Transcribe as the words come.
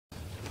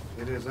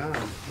It is on.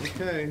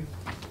 Okay.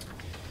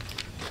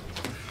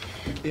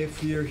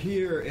 If you're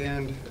here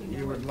and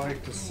you would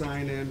like to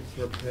sign in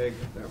for Peg,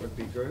 that would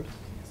be good.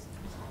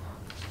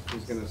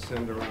 He's going to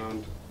send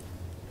around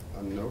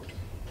a note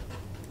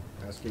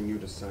asking you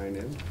to sign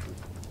in.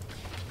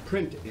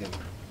 Print in.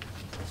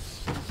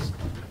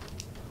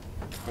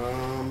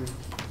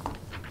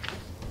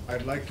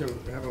 I'd like to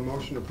have a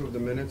motion to approve the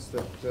minutes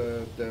that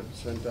Deb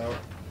sent out.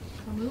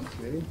 I'll move.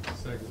 Okay.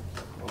 Second.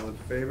 All in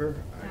favor?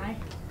 Aye.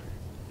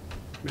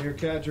 Mayor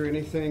Cadger,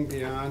 anything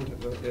beyond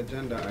the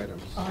agenda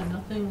items?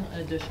 Nothing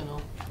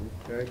additional.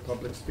 Okay,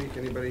 public speak,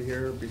 anybody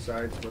here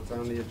besides what's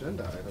on the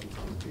agenda items?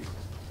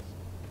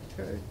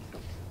 Okay,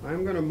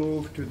 I'm gonna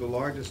move to the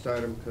largest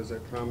item because I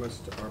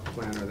promised our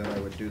planner that I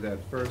would do that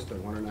first at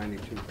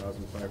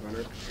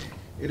 $192,500.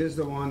 It is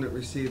the one that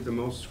received the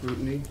most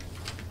scrutiny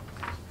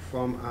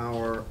from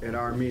at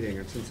our meeting,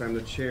 and since I'm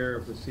the chair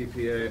of the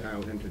CPA,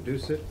 I'll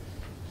introduce it.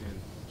 And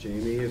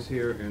Jamie is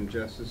here and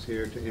Jess is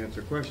here to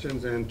answer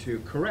questions and to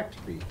correct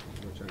me,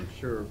 which I'm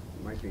sure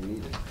might be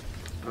needed.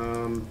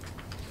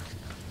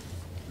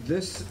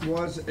 This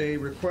was a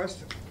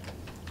request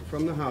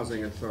from the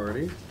Housing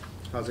Authority,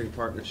 Housing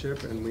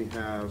Partnership, and we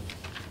have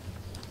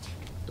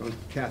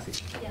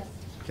Kathy. Yes.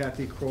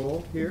 Kathy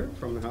Kroll here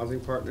from the Housing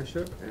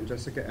Partnership, and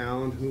Jessica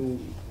Allen, who,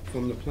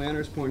 from the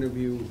planner's point of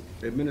view,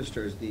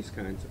 administers these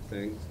kinds of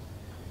things.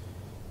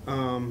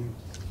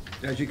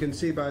 As you can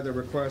see by the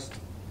request,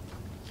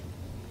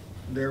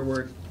 there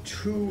were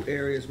two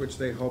areas which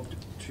they hoped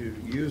to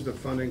use the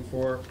funding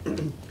for.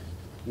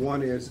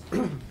 One is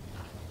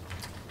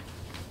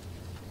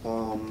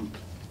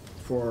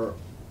for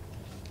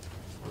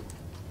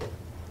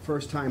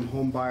first-time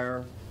home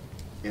buyer,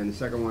 and the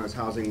second one is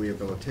housing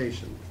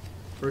rehabilitation.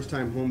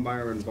 First-time home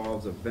buyer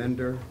involves a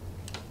vendor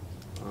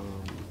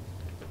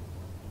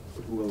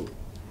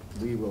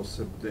we will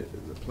submit,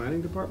 the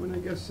planning department, I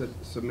guess,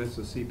 submits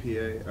a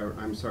CPA, or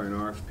I'm sorry, an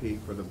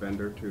RFP for the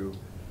vendor to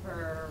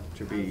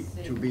be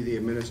the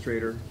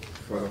administrator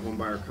for the home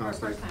buyer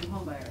counseling. First-time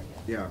home buyer,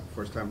 yeah. Yeah,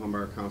 first-time home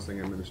buyer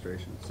counseling,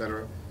 administration,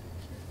 etc.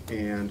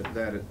 And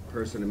that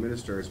person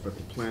administers, but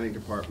the planning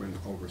department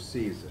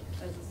oversees it.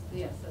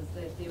 Yes,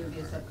 they would be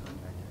a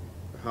subcontractor.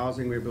 The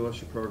housing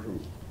rehabilitation program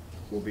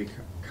will be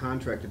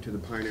contracted to the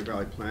Pioneer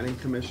Valley Planning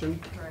Commission.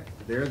 Correct.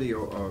 They're the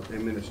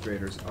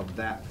administrators of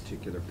that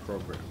particular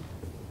program.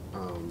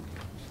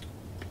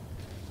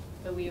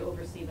 But we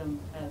oversee them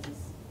as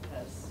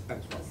a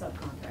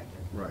subcontractor.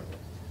 Right.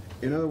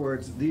 In other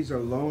words, these are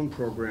loan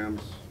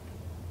programs,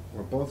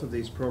 or both of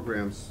these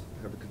programs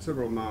have a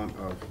considerable amount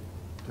of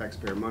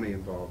taxpayer money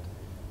involved,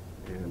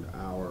 and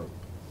our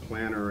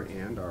planner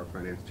and our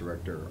finance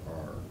director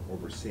are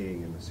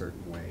overseeing in a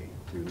certain way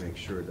to make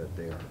sure that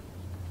they are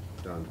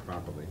done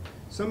properly.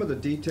 Some of the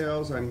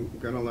details I'm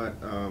going to let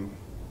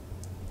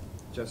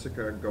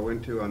Jessica go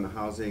into on the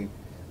housing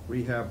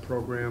rehab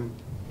program.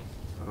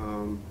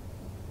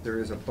 There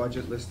is a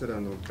budget listed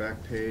on the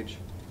back page.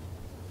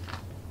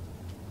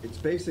 It's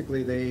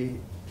basically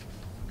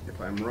if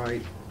I'm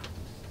right,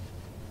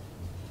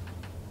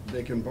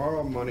 they can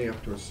borrow money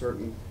up to a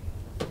certain,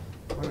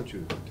 why don't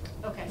you?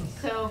 Okay,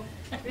 so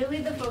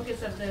really the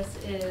focus of this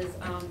is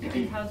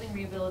the housing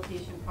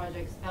rehabilitation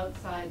projects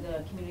outside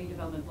the community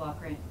development block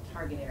grant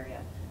target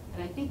area.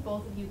 And I think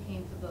both of you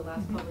came to the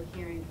last public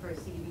hearing for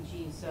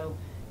CDBG. So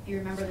if you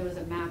remember, there was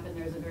a map and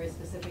there's a very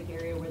specific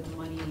area where the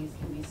monies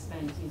can be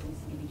spent using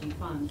CDBG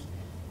funds.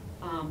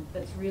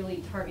 That's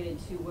really targeted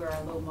to where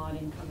our low mod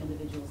income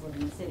individuals live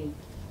in the city.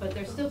 But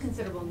there's still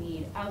considerable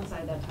need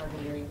outside that target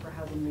area for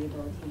housing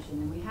rehabilitation.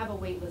 And we have a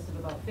wait list of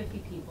about 50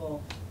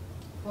 people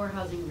for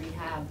housing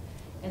rehab.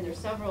 And there's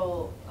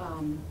several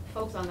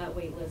folks on that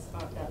wait list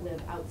that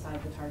live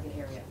outside the target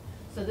area.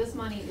 So this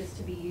money is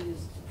to be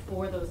used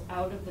for those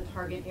out of the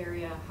target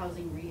area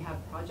housing rehab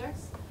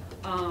projects.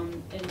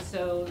 And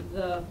so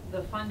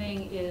the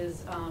funding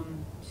is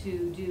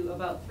to do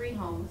about 3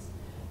 homes.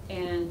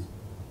 And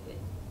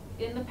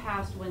in the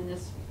past, when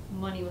this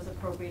money was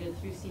appropriated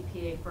through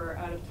CPA for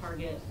out of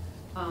target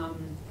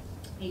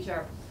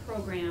HR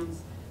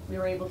programs, we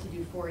were able to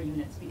do 4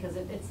 units because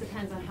it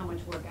depends on how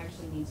much work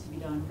actually needs to be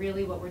done.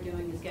 Really what we're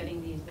doing is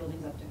getting these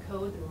buildings up to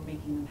code, that we're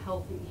making them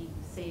healthy,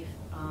 safe,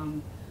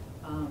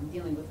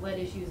 dealing with lead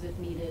issues if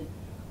needed.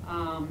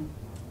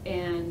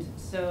 And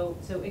so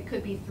it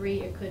could be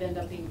 3, it could end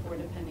up being 4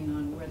 depending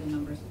on where the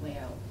numbers play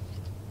out.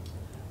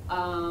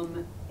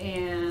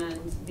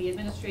 And the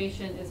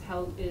administration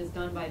is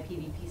done by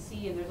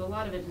PVPC, and there's a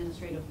lot of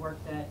administrative work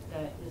that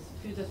is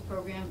through this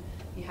program.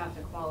 You have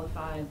to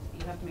qualify,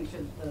 you have to make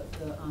sure that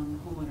the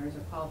homeowners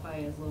are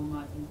qualified as low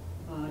mod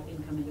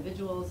income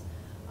individuals.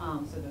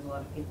 So there's a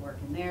lot of paperwork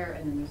in there,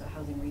 and then there's a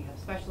housing rehab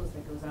specialist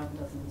that goes out and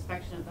does an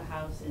inspection of the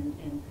house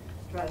and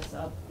drives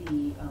up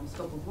the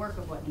scope of work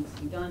of what needs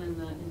to be done in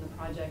the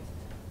project.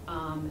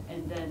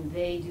 And then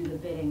they do the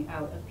bidding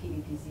out of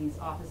PVPC's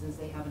offices.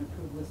 They have an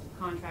approved list of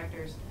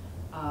contractors.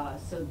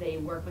 So they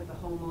work with the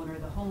homeowner.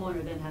 The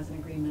homeowner then has an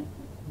agreement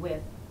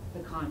with the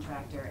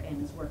contractor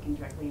and is working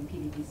directly, and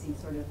PVPC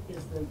sort of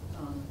is the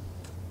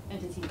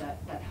entity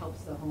that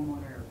helps the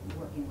homeowner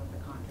working with the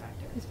contractor.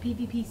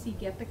 PVPC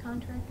get the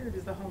contractor, or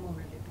does the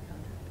homeowner get the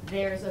contractor?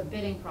 There's a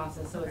bidding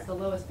process, so it's the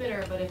lowest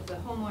bidder, but if the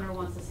homeowner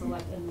wants to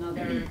select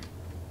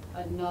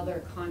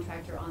another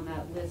contractor on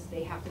that list,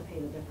 they have to pay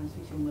the difference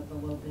between what the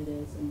low bid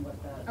is and what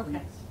the Okay.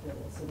 next bid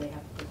is, so they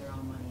have to put their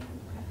own money in.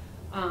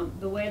 Okay.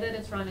 The way that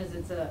it's run is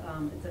it's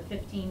a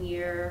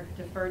 15-year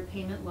deferred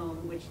payment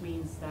loan, which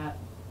means that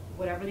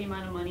whatever the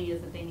amount of money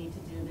is that they need to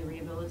do the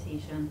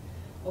rehabilitation,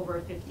 over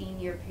a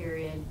 15-year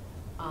period,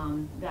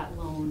 that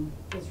loan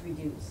is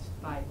reduced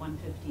by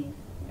 1/15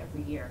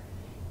 every year.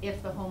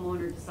 If the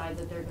homeowner decides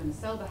that they're gonna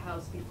sell the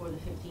house before the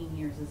 15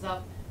 years is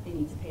up, they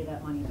need to pay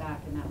that money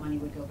back, and that money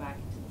would go back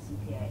into the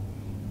CPA.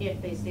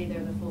 If they stay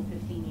there the full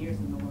 15 years,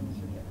 then the loan is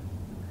forgiven.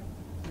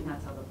 And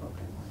that's how the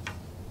program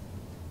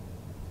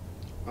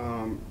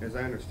works. As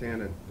I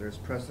understand it, there's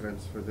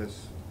precedence for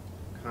this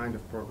kind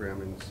of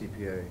program in the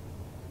CPA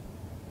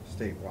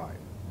statewide.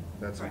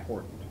 That's Correct.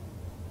 important.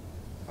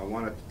 I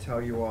wanted to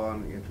tell you all,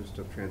 in the interest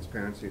of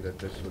transparency, that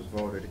this was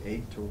voted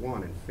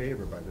 8-1 in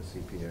favor by the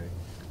CPA.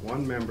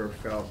 One member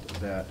felt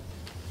that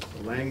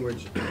the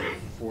language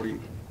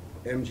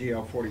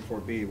MGL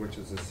 44B, which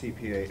is the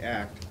CPA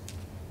Act,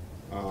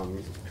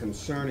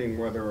 concerning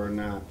whether or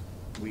not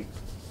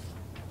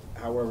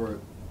however,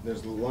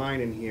 there's a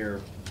line in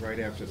here right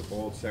after the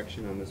bold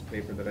section on this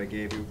paper that I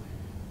gave you,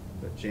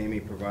 that Jamie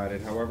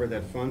provided, however,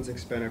 that funds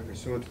expended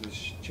pursuant to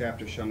this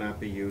chapter shall not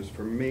be used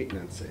for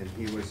maintenance, and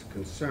he was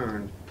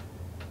concerned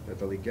that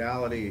the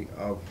legality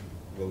of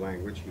the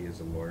language, he is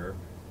a lawyer,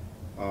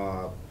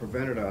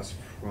 prevented us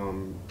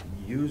from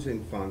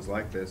using funds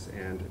like this,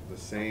 and the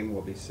same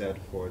will be said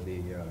for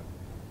the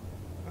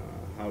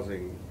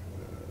Housing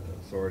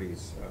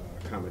Authority's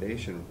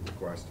accommodation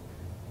request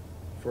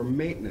for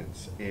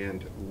maintenance.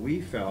 And we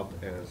felt,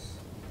 as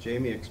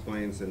Jamie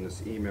explains in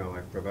this email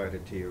I've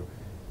provided to you,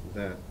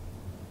 that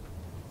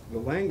the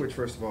language,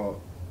 first of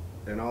all,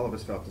 and all of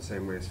us felt the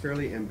same way, is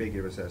fairly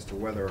ambiguous as to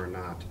whether or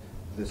not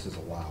this is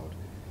allowed.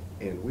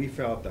 And we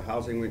felt the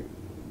housing,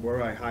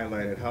 where I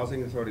highlighted,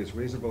 Housing Authority's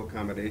reasonable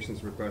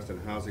accommodations request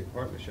and housing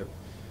partnership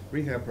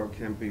rehab program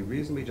can be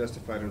reasonably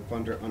justified and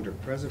funded under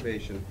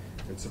preservation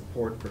and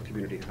support for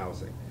community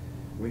housing.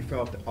 We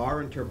felt that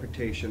our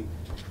interpretation,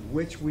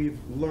 which we've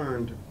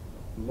learned,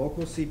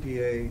 local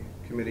CPA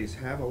committees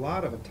have a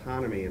lot of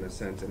autonomy, in a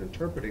sense, in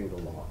interpreting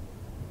the law.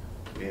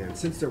 And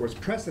since there was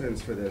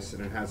precedence for this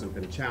and it hasn't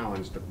been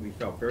challenged, we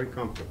felt very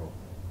comfortable,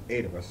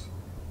 8 of us,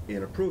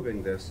 in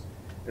approving this.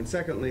 And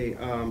secondly,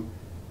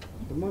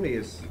 the money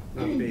is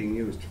not being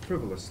used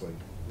frivolously.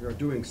 We are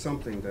doing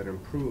something that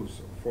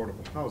improves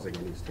affordable housing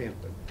in East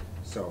Hampton.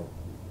 So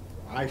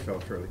I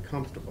felt fairly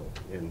comfortable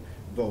in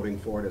voting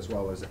for it, as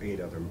well as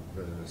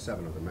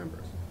 7 other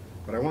members.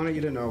 But I wanted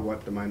you to know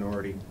what the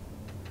minority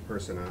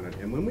person on it,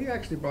 and when we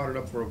actually brought it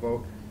up for a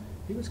vote,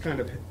 he was kind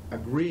of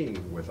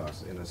agreeing with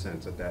us, in a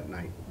sense, at that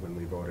night when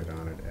we voted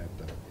on it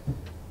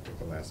at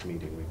the last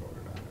meeting we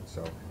voted on it.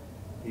 So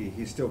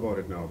he still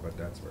voted no, but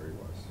that's where he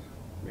was.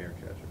 Mayor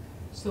Kedger.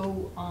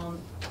 So,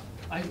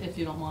 if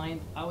you don't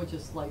mind, I would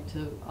just like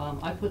to,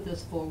 I put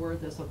this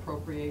forward, this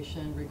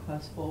appropriation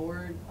request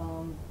forward,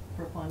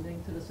 for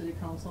funding to the city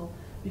council,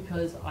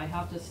 because I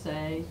have to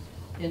say,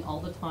 in all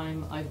the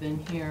time I've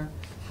been here,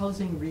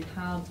 housing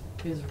rehab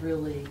is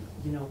really,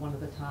 one of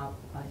the top,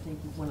 I think,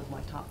 one of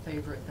my top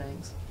favorite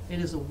things. It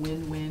is a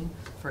win-win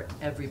for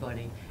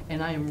everybody,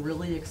 and I am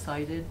really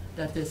excited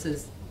that this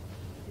is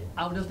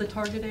out of the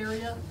target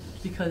area,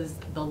 because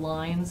the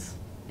lines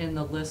in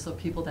the list of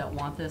people that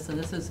want this, and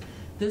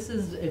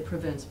it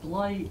prevents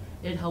blight,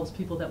 it helps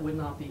people that would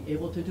not be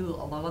able to do,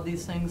 a lot of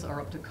these things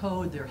are up to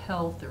code, they're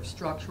health, they're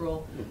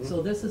structural. Mhm.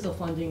 So this is a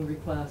funding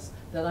request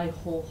that I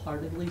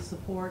wholeheartedly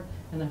support,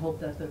 and I hope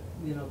that the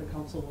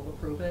council will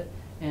approve it,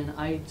 and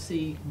I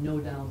see no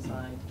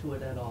downside to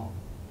it at all.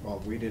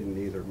 Well, we didn't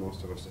either,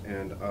 most of us.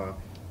 And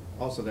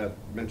also that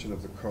mention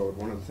of the code,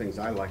 one of the things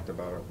I liked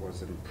about it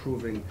was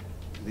improving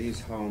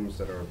these homes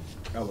that are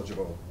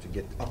eligible to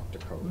get up to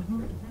code.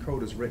 Mhm. And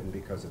code is written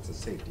because it's a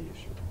safety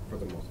issue, for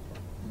the most part.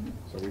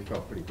 So we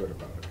felt pretty good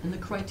about it. And the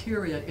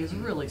criteria is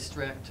really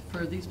strict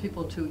for these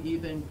people to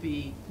even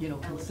be,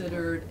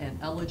 considered and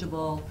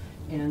eligible,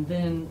 and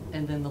then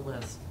the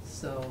list,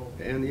 so.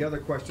 And the other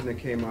question that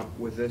came up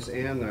with this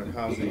and the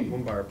housing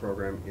homebuyer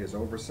program is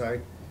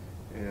oversight.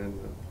 And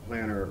the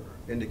planner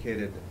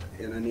indicated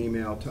in an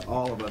email to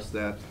all of us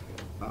that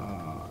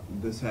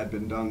this had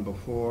been done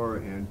before,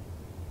 and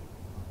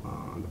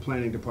the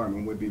planning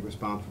department would be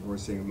responsible for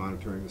seeing and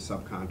monitoring the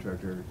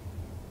subcontractor,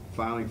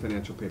 filing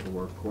financial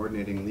paperwork,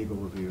 coordinating legal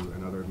review,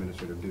 and other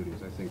administrative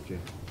duties. I think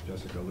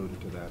Jessica alluded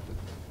to that.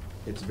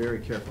 It's very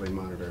carefully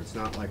monitored. It's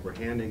not like we're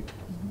handing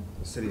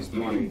the city's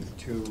money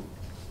to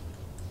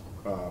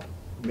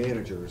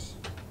managers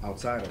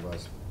outside of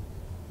us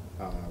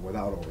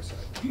without oversight.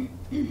 Do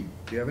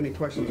you have any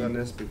questions on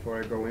this before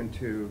I go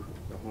into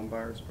the home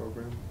buyers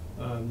program?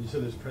 You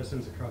said there's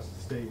precedents across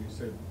the state. You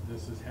said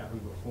this has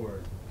happened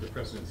before. The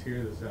precedents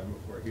here, this has happened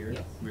before here.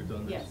 Yes. We've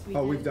done this. Yes, we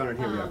Oh, did. we've done it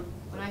here, yeah.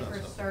 When I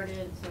first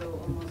started, so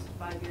almost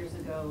 5 years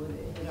ago,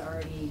 it had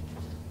already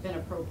been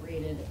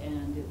appropriated,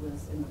 and it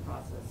was in the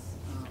process.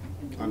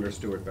 and we- Under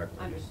Stuart Beckman.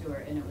 Under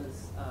Stewart, and it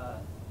was,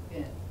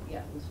 it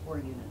was 4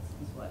 units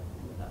is what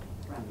ended up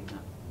wrapping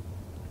up.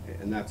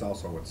 And that's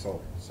also what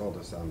sold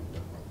us on,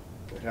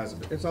 it has,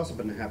 it's also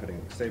been happening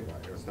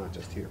statewide, it's not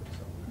just here,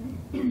 so.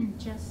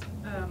 Just,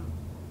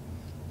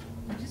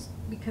 just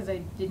because I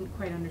didn't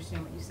quite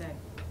understand what you said.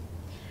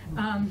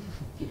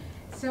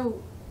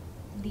 So,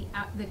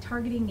 the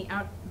targeting,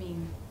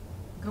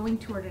 going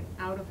toward an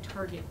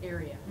out-of-target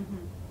area.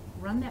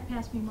 Run that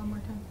past me one more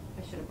time.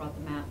 I should have brought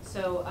the map.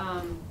 So,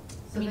 I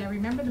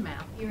remember the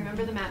map. You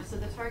remember the map. So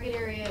the target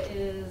area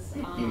is,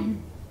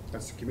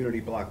 That's the community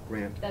block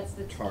grant that's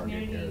the target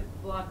community area.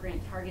 block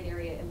grant target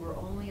area, and we're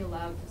only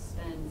allowed to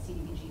spend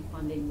CDBG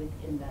funding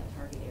within that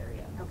target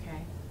area.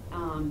 Okay.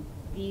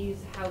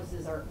 These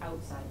houses are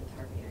outside the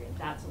target area.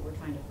 That's what we're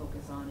trying to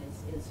focus on,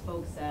 is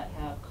folks that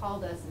have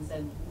called us and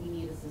said, we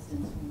need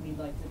assistance, we'd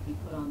like to be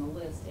put on the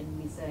list,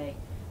 and we say,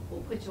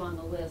 we'll put you on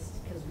the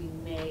list, because we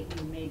may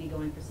be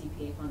going for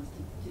CPA funds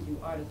to do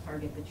out of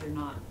target, but you're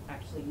not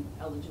actually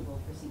eligible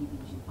for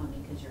CDBG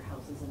funding, because your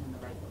house isn't in the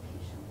right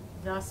location.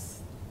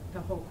 Thus,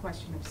 the whole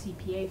question of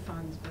CPA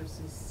funds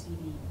versus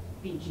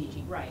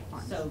CDBG Right,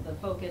 funds. so the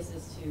focus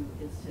is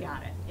to.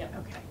 Got it. Yep.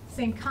 Okay.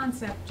 Same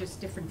concept, just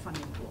different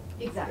funding pool.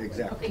 Exactly.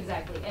 Exactly.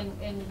 Exactly,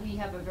 and we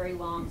have a very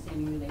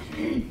long-standing relationship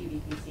with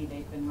PVPC.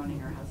 They've been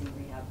running our housing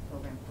rehab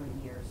program for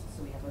years,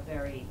 so we have a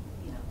very,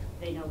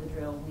 they know the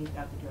drill, we've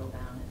got the drill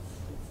down,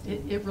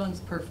 it's. It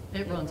runs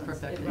perfected. runs.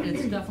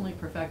 It's definitely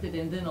perfected,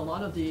 and then a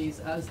lot of these,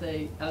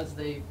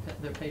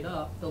 they're paid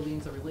up, the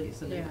liens are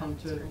released, and they Yeah, come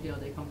to, that's right.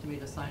 they come to me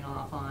to sign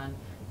off on,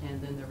 and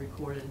then they're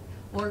recorded.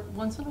 Or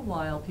once in a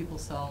while, people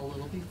sell a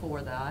little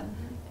before that,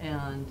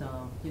 and,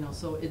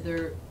 so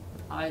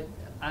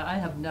I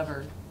have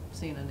never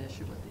seen an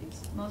issue with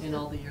these Most in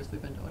of- all the years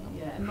we've been doing them.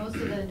 Yeah, and most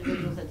of the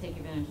individuals that take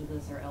advantage of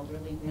this are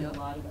elderly. We have Yep. a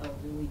lot of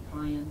elderly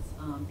clients,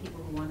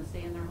 people who want to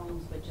stay in their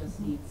homes, but just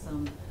need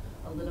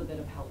a little bit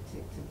of help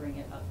to bring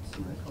it up to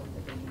the code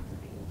that they need to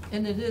be.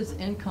 And it is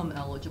income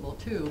eligible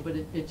too, but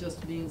it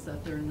just means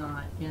that they're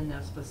not in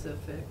that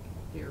specific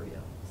area,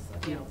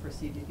 for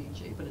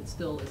CDBG, but it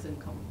still is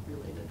income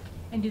related.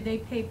 And do they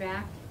pay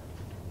back?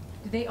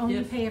 Do they only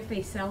If- pay if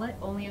they sell it?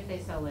 Only if they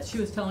sell it. She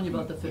was telling you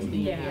about the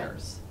 15 Yeah,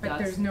 years. but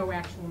That's- there's no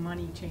actual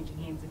money changing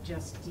hands, it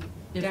just If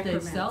they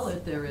decrements. sell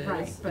it, there is.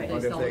 Right, If but. they But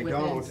if sell it they within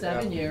don't,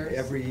 7 years.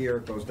 every year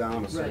it goes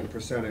down a certain Right.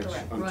 percentage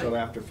Correct. until Right.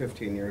 after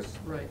 15 years.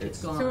 Right,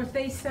 it's gone. So if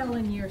they sell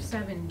in year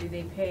 7, do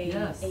they pay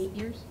Yes. 8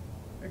 years?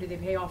 Or do they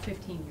pay all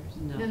 15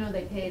 years? No,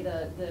 they pay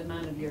the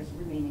amount of years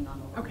remaining on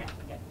the loan. Okay.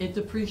 Yeah. It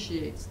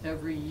depreciates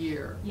every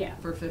year. Yeah,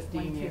 For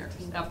 15 when years.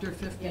 15 After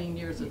 15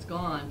 years, it's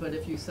gone, but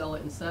if you sell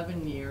it in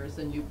 7 years,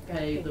 then you Gotta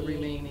pay pay the the 8.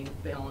 remaining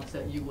balance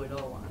that you would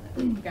owe on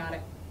it. Got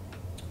it.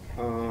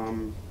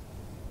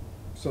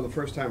 So the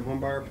first-time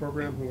homebuyer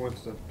program, who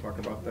wants to talk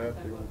about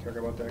that? Do you want to talk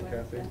about that,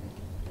 Kathy?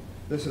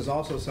 This is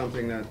also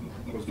something that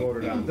was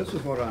voted on. This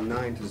was voted on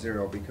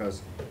 9-0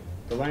 because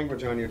the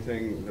language on your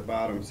thing, the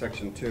bottom,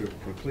 section 2,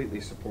 completely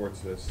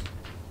supports this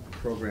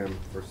program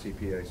for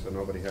CPA, so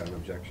nobody had an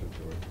objection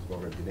to it. It was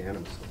voted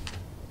unanimously.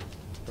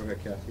 Go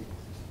ahead, Kathy.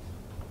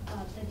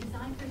 The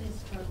design for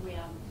this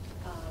program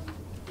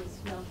is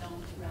well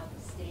known throughout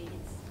the state.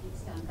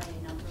 It's done by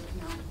a number of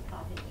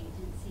nonprofit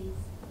agencies.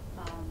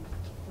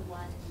 The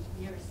one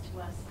nearest to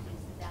us is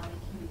the Valley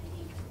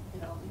Community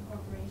Development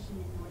Corporation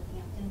in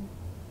Northampton.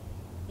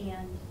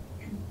 And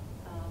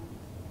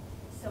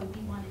so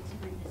we wanted to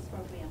bring this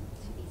program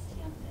to East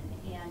Hampton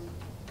and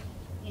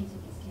into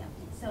East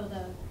Hampton. So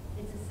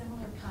it's a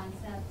similar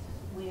concept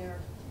where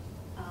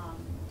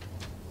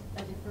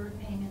a deferred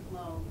payment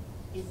loan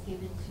is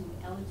given to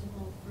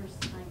eligible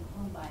first-time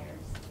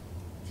homebuyers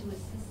to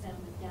assist them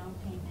with down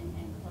payment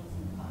and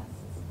closing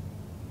costs.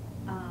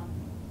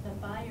 The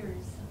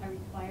buyers are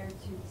required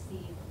to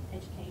receive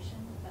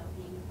education about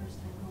being a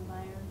first-time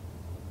homebuyer,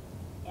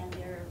 and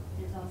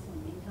there's also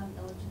an income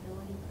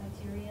eligibility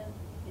criteria.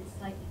 It's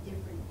slightly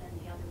different than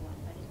the other one,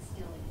 but it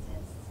still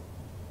exists.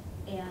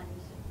 And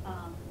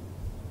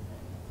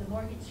the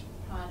mortgage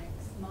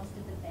products, most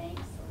of the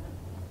banks or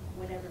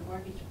whatever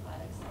mortgage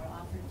products are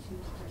offered to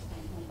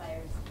first-time home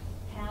buyers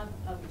have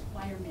a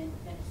requirement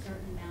that a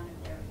certain amount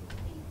of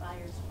the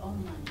buyer's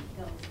own money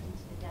goes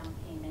into the down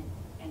payment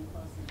and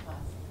closing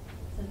costs.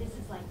 So this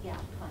is like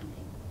gap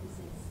funding. This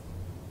is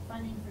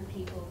funding for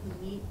people who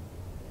meet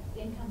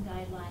income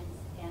guidelines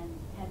and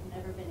have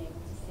never been able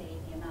to save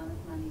the amount of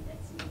money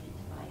that's needed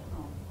to buy a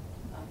home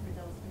for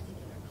those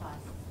particular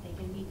costs. They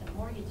can meet the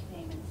mortgage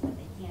payments, but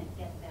they can't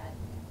get that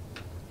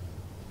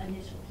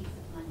initial piece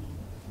of money.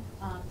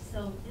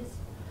 So this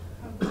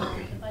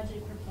program, the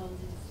budget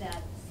proposes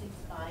that 6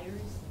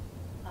 buyers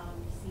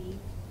receive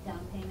down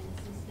payment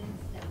assistance,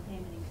 down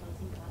payment and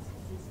closing cost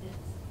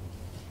assistance.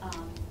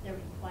 They're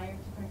required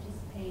to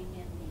participate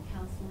in the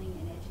counseling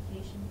and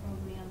education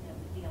program that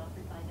would be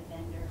offered by the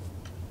vendor.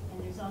 And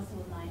there's also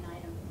a line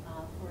item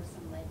for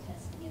some lead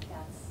testing if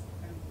that's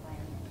a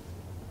requirement,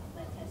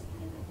 lead testing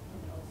in the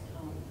proposed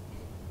home.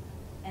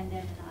 And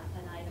then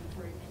an item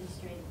for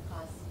administrative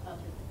costs for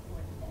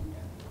the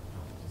vendor,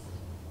 just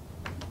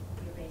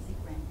basic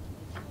rent,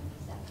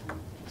 utilities, that kind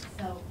of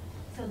thing.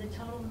 So the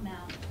total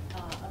amount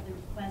of the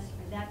request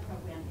for that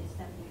program is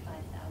 $75,000.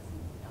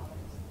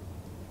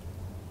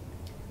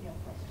 You have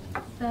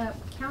questions?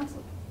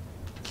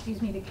 The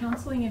the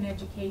counseling and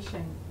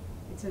education,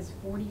 it says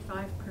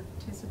 45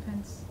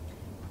 participants.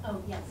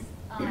 Oh, yes.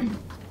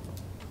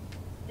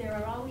 There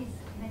are always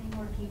many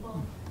more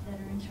people that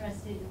are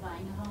interested in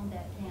buying a home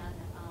that can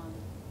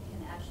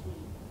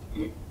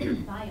actually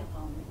buy a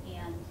home.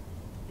 And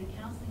the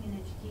counseling and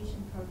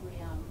education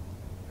program,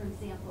 for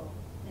example,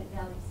 that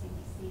Valley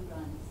CDC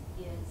runs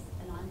is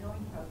an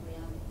ongoing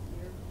program,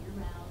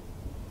 year-round.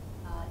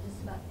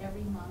 Just about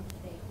every month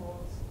they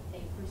hold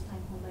a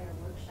first-time homebuyer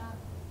workshop.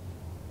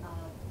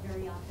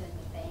 Very often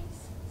the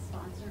banks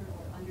sponsor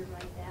or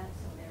underwrite that,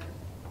 so their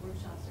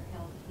workshops are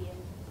held in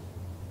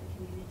the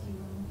community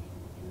room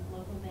in the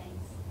local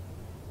banks.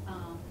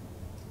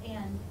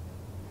 And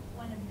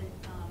one of the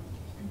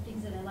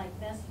things that I like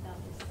best about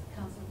this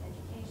counseling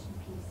education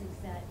piece is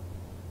that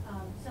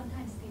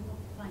sometimes people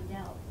find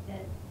out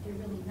that they're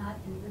really not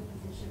in a good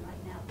position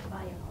right now to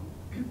buy a home,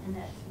 and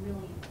that's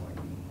really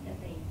important that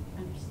they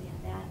understand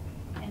that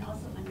and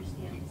also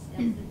understand the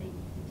steps that they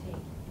need to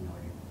take in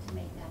order to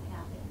make that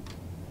happen.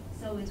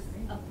 So it's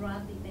a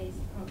broadly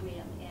based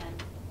program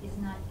and is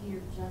not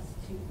geared just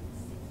to the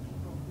 6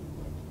 people who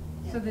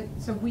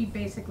would. So we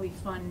basically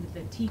fund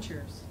the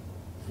teachers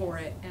for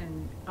it,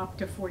 and up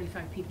to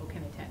 45 people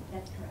can attend.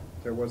 That's correct.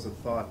 There was a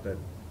thought that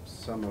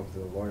some of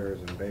the lawyers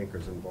and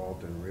bankers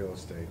involved in real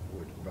estate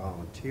would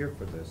volunteer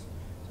for this.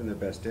 It's in their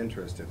best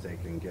interest if they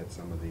can get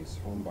some of these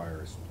home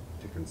buyers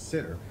to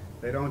consider.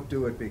 They don't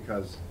do it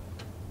because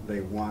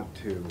they want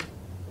to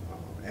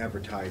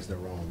advertise their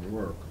own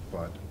work,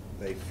 but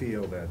they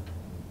feel that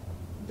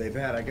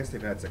I guess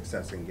they've had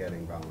success in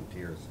getting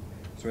volunteers,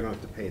 so we don't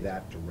have to pay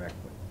that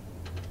directly.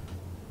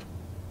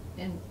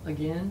 And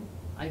again,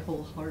 I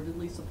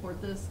wholeheartedly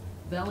support this.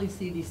 Valley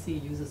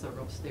CDC uses our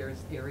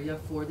upstairs area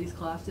for these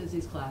classes.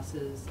 These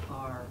classes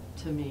are,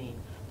 to me,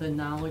 the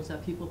knowledge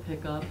that people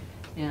pick up,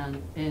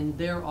 and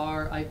there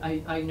are,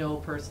 I know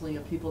personally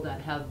of people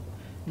that have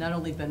not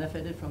only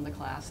benefited from the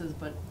classes,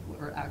 but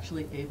are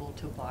actually able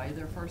to buy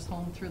their first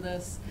home through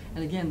this.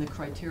 And again, the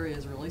criteria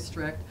is really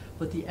strict,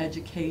 but the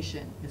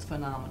education is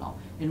phenomenal.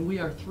 And we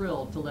are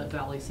thrilled to let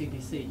Valley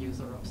CDC use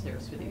our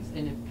upstairs for these.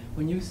 And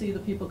when you see the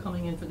people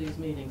coming in for these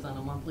meetings on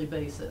a monthly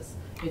basis,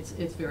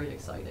 it's very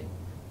exciting.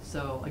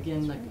 So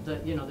again,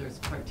 there's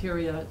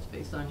criteria, it's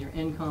based on your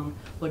income,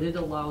 but it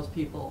allows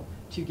people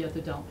to get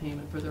the down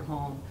payment for their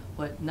home,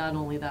 but not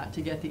only that,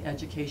 to get the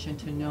education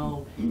to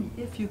know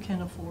if you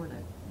can afford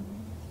it.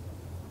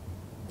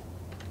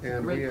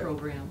 And Great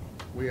program.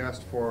 We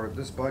asked for,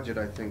 this budget,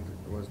 I think,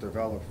 was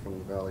developed from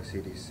the Valley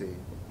CDC,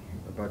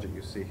 the budget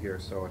you see here,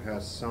 so it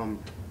has some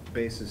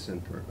basis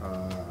in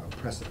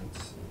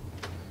precedence.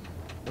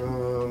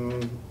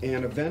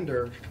 And a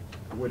vendor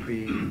would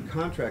be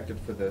contracted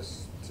for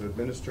this, to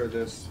administer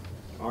this.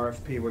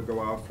 RFP would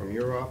go out from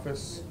your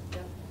office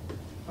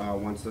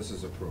once this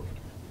is approved.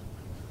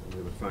 And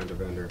we would find a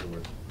vendor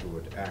who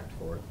would act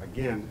for it.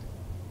 Again,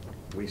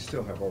 we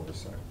still have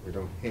oversight. We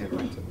don't hand it to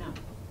them. No.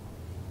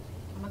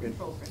 I'm a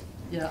control freak.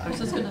 Yeah, I was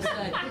just gonna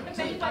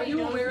say, are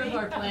you aware of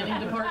our planning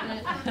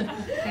department?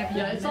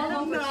 Yeah, it's all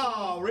over.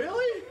 No,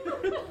 really?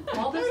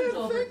 All this I is didn't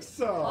over. think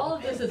so. All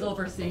of this is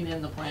overseen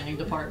in the planning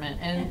department,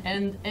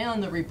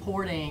 and the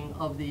reporting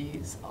of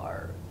these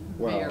are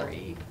Well,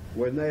 very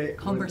when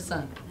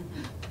cumbersome.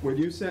 When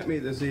you sent me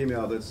this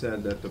email that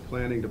said that the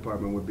planning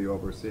department would be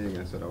overseeing,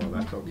 I said, oh, well,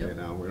 that's okay Yep.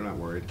 now, we're not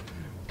worried.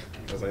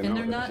 Because I And know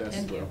they're not, that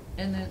Jess will.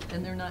 and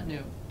they're not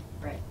new.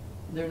 Right.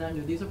 They're not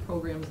new. These are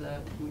programs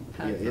that we've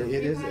had Yeah, for. it We've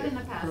is- had in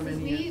the past, for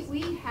many years.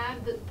 we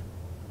had the,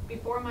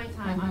 before my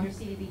time Mhm. under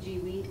CDBG,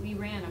 we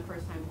ran a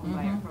first-time home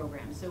buyer Mhm.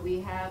 program. So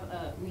we have,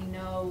 we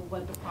know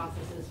what the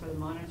process is for the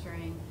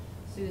monitoring.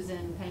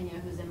 Susan Pena,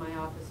 who's in my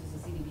office, is the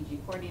CDBG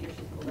coordinator.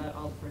 She's pulled out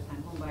all the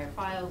first-time home buyer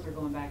files. We're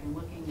going back and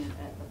looking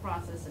at the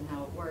process and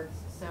how it works.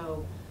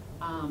 So,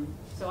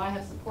 so I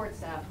have support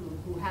staff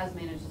who has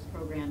managed this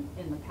program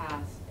in the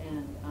past,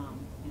 and,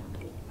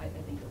 I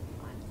think it'll be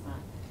fine.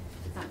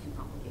 It's not too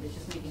complicated. It's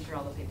just making sure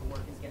all the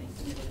paperwork is getting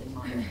submitted and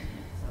monitoring it,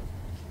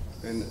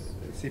 so. And the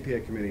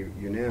CPA committee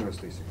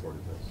unanimously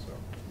supported this,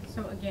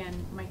 so. So again,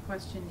 my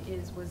question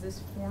is, was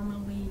this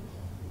formerly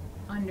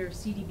under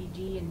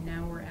CDBG and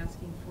now we're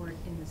asking for it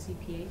in the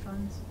CPA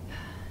funds?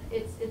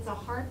 It's a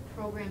hard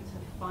program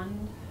to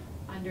fund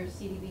under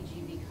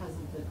CDBG because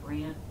of the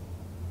grant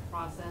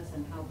process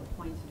and how the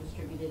points are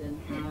distributed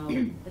and how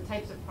the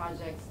types of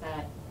projects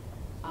that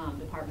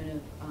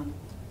Department of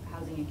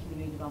Housing and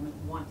Community Development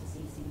want to see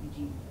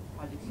CDBG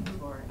projects used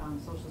for.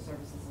 Social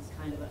services is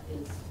kind of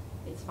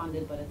it's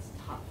funded, but it's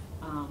tough.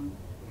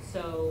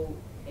 So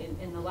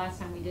in the last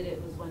time we did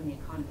it was when the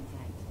economy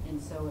tanked,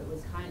 and so it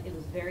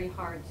was very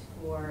hard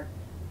for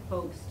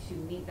folks to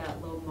meet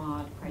that low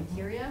mod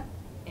criteria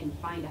and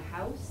find a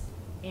house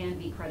and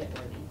be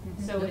creditworthy.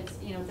 So it's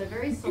a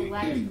very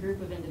select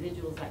group of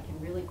individuals that can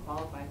really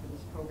qualify for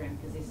this program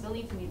because they still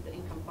need to meet the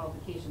income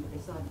qualification, but they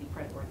still have to be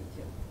creditworthy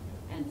too.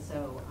 And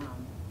so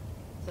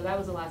So that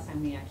was the last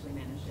time we actually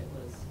managed it,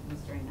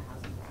 was during the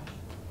housing crash.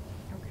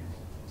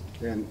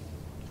 Okay. And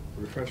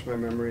refresh my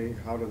memory,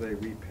 how do they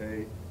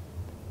repay?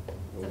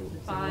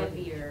 It's a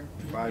 5-year.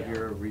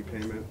 5-year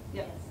repayment,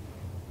 Yep. Yes.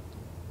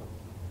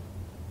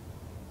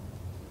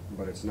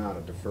 but it's not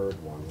a deferred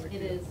one like.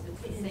 It is,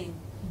 it's the same.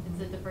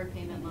 It's a deferred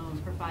payment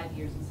loan for 5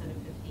 years instead of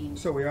 15.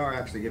 So we are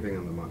actually giving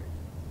them the money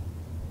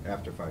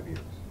after 5 years.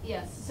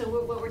 Yes, so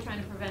what we're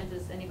trying to prevent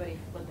is anybody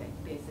flipping,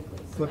 basically.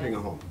 So Flipping a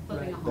that's- home.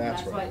 Flipping a Right. home.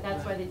 That's That's why, right.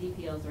 that's why the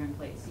DPLs are in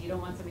place. You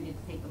don't want somebody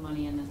to take the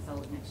money and then sell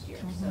it next year,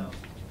 so.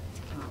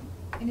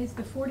 And is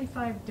the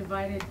 45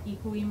 divided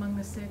equally among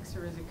the 6,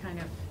 or is it kind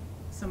of,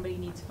 somebody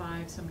needs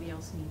 5, somebody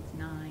else needs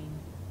 9?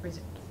 Or is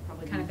it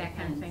Probably kind of that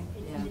kind of thing?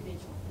 depends. It's Yeah.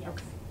 individual, yes.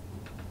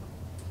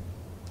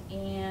 Okay.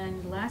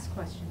 And last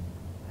question,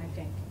 I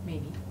think,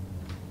 maybe.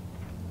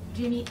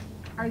 Jamie,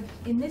 are,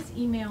 in this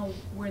email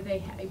where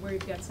where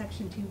you've got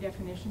section 2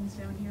 definitions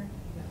down here,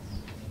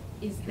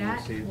 is Can we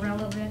that see it?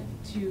 relevant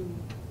to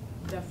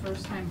the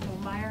first-time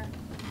home buyer?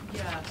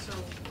 Yeah, so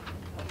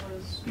that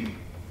was,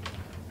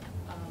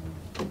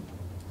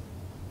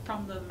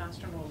 from the Mass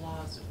General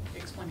laws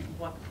explaining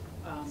what,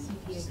 CPA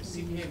can be used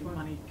CPA for.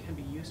 money can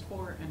be used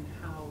for and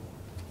how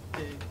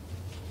the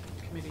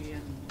committee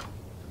and the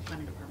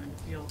planning department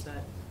feel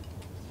that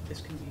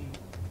this can be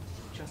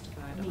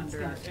justified Meets under,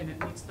 the- and it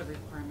meets the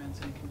requirements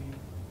and it can be,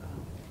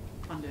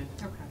 funded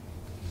Okay.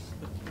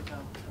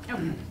 without.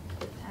 Okay.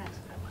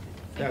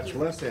 That's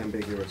less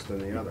ambiguous than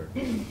the other,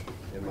 in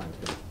my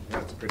opinion.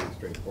 That's pretty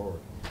straightforward.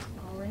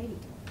 Alrighty.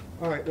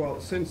 All right,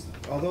 well,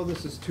 although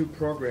this is 2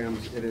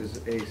 programs, it is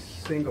a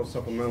single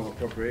supplemental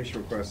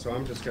appropriation request, so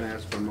I'm just gonna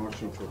ask for a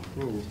motion to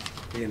approve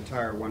the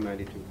entire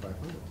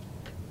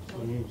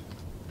 192,500.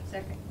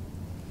 Second.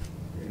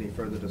 Any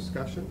further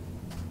discussion?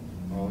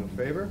 All in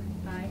favor?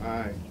 Aye.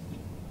 Aye.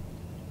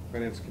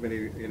 Finance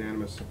Committee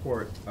unanimous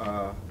support.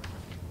 I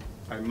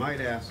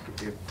might ask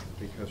if,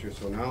 because you're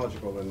so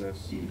knowledgeable in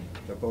this,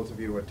 that both of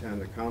you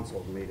attend the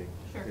council meeting.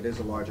 Sure. It is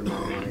a large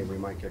amount of money, we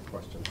might get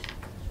questions.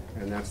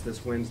 And that's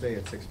this Wednesday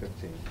at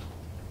 6:15.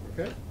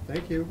 Okay,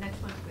 thank you.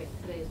 Next one, wait,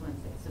 today is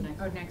Wednesday, so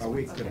next. Oh, next A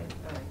week Okay, today.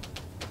 all right.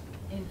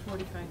 In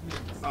 45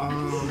 minutes.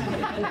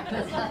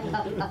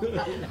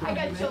 I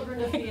got children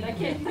to feed, I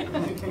can't.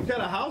 You've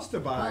got a house to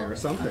buy or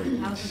something.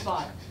 House is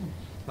bought.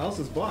 House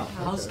is bought.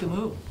 House to Okay.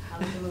 move.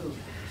 House to move.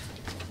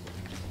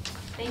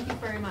 Thank you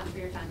very much for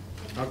your time.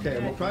 Okay,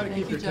 we'll try to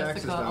Thank keep you, your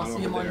taxes Jessica. I'll down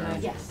see you over there.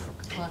 Monday. Yes.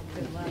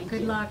 Good luck.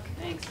 Good luck.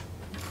 Thanks.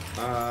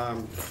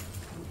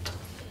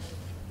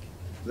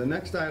 The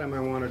next item I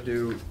want to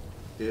do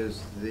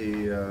is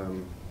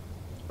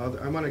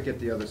I want to get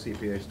the other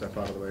CPA stuff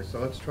out of the way. So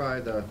let's try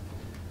the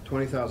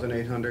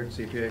 20,800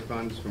 CPA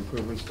funds for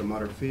improvements to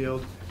Mutter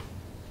Field.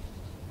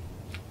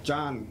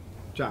 John,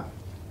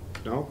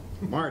 no,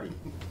 Marty.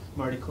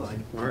 Marty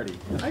Klein. Marty.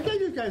 I get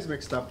you guys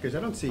mixed up because I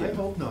don't see you. I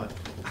hope not.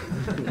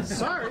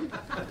 Sorry.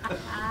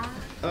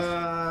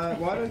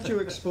 Why don't you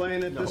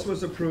explain it? This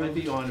was approved. I'd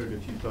be honored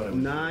if you thought it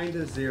was.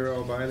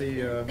 9-0 by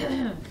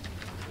the,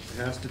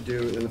 has to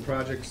do, in the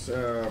projects,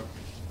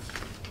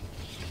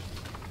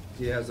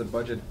 he has a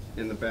budget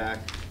in the back.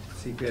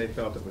 CPA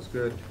felt it was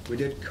good. We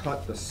did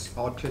cut the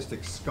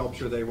autistic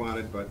sculpture they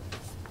wanted, but,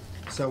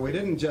 so we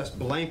didn't just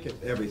blanket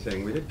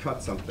everything. We did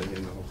cut something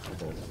in the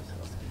whole.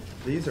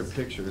 These are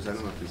pictures, I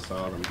don't know if you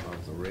saw them,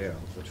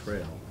 of the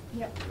trail.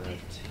 Yep. That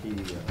he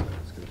is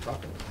going to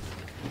talk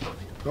about.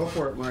 Go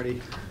for it,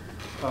 Marty.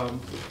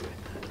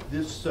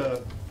 This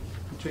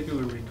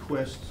particular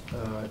request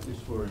is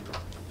for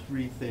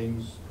 3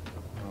 things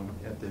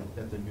at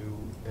the new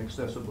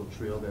accessible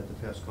trail that the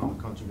Pascoma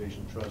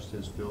Conservation Trust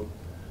has built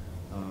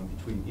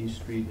between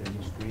East Street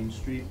and East Green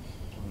Street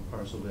on a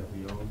parcel that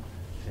we own.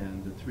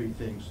 And the 3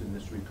 things in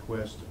this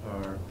request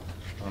are,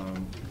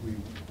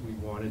 we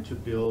wanted to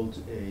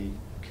build a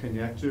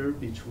connector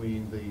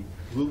between the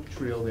loop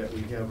trail that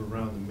we have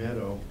around the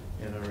meadow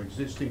and our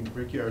existing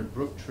Brickyard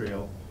Brook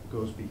Trail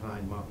goes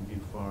behind Mountain View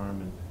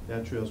Farm, and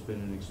that trail's been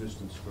in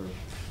existence for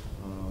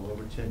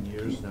over 10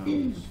 years now.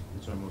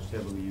 It's our most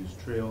heavily used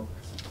trail,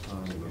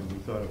 and we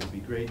thought it would be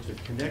great to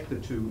connect the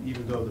 2,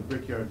 even though the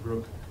Brickyard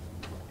Brook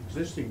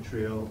existing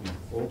trail,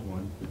 the old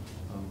one,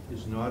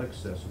 is not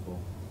accessible.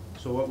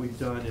 So what we've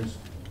done is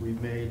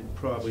we've made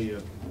probably a,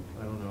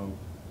 I don't know,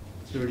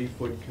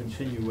 30-foot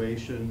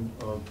continuation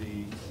of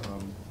the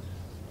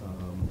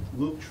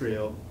loop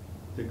trail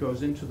that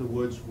goes into the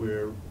woods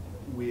where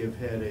we have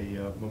had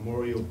a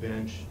memorial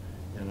bench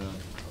and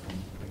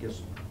I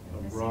guess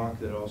a rock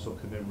that also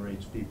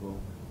commemorates people.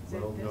 Is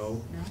that Well, this? no,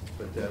 No?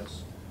 but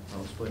that's,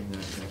 I'll explain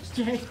that next.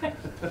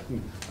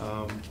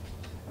 Okay.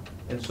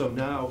 And so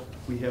now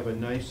we have a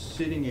nice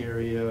sitting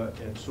area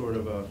and sort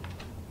of a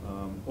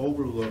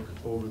overlook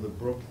over the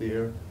brook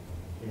there,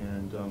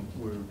 and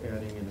we're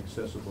adding an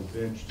accessible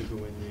bench to go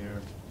in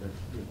there that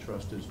the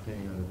trust is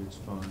paying out of its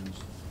funds,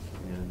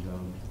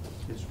 and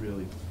it's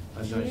really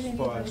a Do you have nice any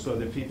spot other- so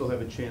that people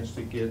have a chance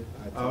to get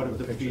I found out of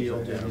the the pictures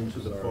field I have, and into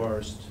the sorry.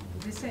 forest.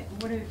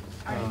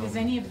 Is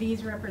any of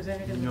these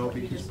representative of No, what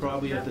you because just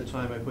probably talked at the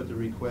about? time I put the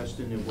request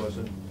in, it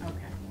wasn't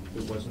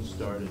Okay.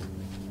 started.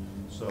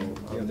 so.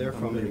 Yeah, they're I'm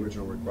from the gonna-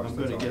 original request, I'm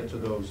gonna that's get all. to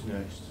those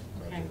next.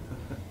 Okay.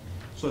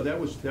 So that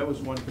was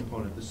one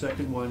component. The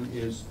second one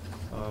is,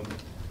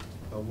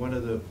 one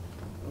of the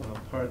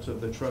parts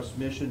of the trust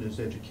mission is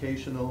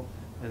educational,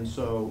 and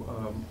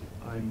so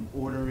I'm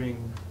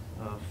ordering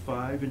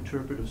 5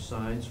 interpretive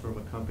signs from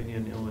a company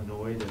in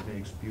Illinois that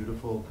makes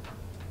beautiful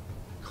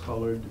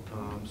colored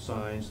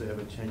signs. They have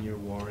a 10-year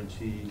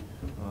warranty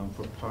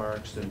for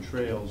parks and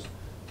trails,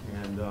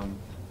 and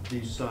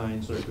these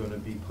signs are gonna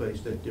be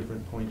placed at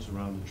different points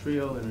around the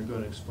trail and are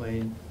gonna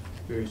explain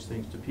various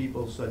things to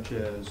people, such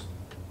as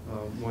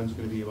one's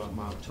gonna be about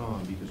Mount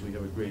Tom, because we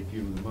have a great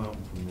view of the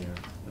mountain from there.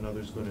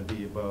 Another's gonna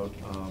be about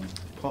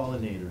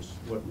pollinators,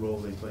 what role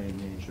they play in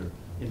nature.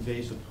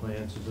 Invasive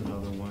plants is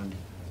another one.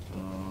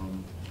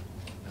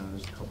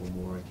 There's a couple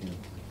more I can't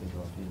think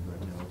offhand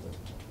right now,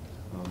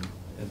 but,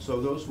 and so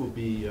those will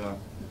be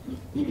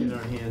in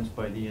our hands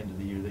by the end of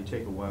the year. They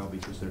take a while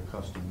because they're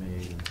custom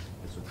made, and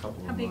it's a couple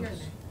of months. How big are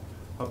they?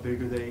 How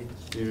big are they?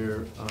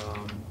 They're,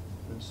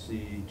 let's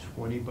see,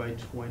 20 by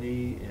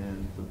 20,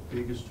 and the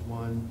biggest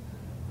one,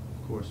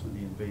 of course, with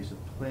the invasive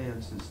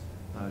plants, is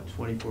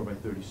 24 by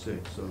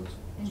 36, so it's.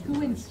 And it's who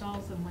nice.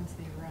 installs them once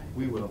they arrive?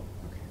 We will,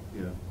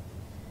 Okay.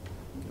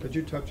 yeah. Could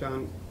you touch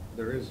on,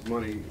 there is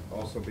money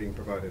also being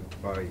provided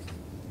by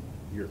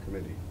your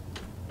committee,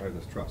 by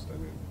this trust, I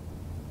mean.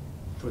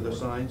 For the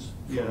signs?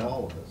 For Yeah.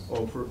 all of this.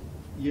 Oh,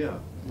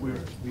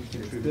 we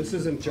contribute. This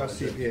isn't just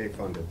to the project. CPA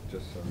funded,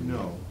 just so. you No,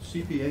 know.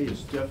 CPA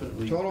is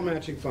definitely. Total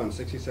matching fund,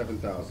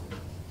 67,000.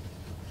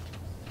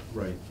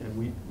 Right,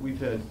 and we've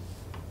had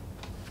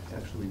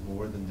actually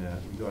more than that.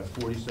 We got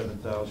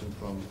 47,000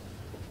 from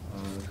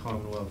the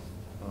Commonwealth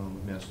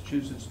of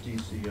Massachusetts,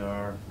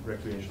 DCR,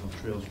 Recreational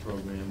Trails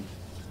Program.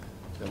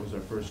 That was our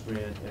first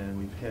grant, and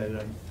we've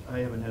had, I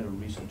haven't had a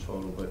recent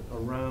total, but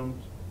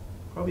around,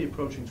 probably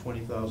approaching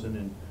 20,000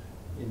 in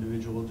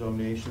individual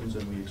donations,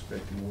 and we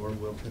expect more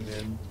will come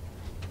in.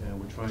 And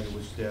we're trying to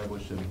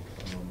establish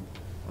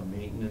a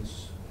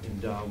maintenance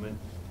endowment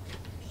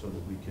so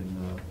that we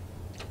can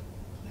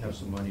have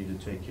some money to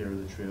take care of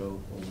the trail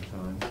over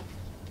time.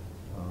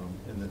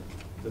 And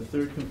the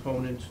third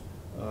component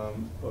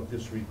of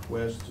this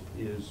request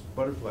is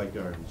butterfly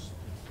gardens.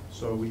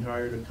 So we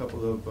hired a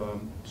couple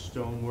of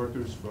stone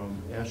workers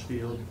from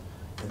Ashfield,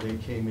 and they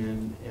came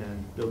in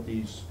and built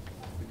these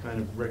kind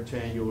of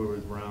rectangular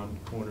with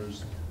round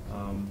corners,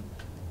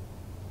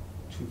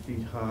 2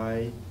 feet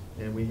high.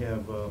 And we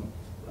have a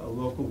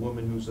local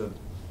woman who's a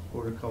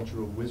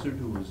horticultural wizard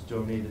who has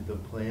donated the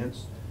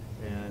plants,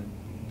 and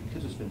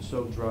because it's been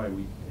so dry,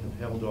 we have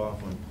held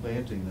off on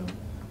planting them.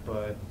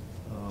 But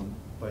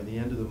by the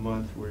end of the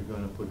month, we're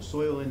gonna put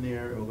soil in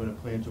there, and we're gonna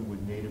plant them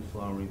with native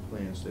flowering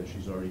plants that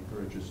she's already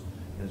purchased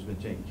and has been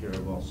taking care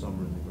of all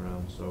summer in the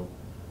ground. So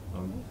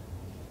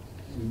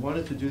we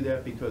wanted to do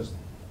that because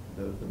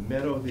the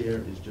meadow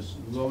there is just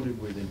loaded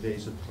with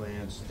invasive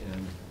plants,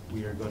 and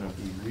we are gonna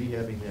be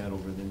rehabbing that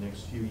over the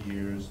next few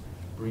years,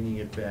 bringing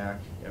it back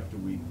after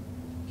we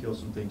kill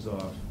some things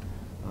off,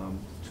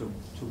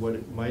 to what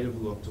it might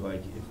have looked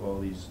like if all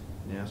these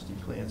nasty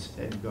plants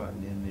had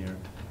gotten in there.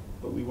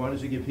 But we wanted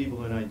to give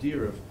people an idea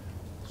of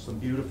some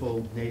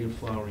beautiful native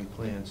flowering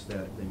plants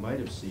that they might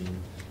have seen,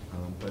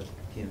 but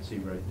can't see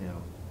right now.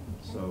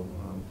 So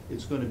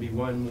it's gonna be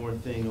one more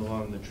thing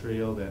along the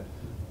trail that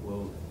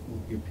will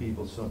give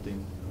people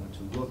something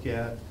to look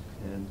at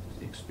and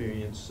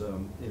experience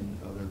in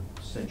other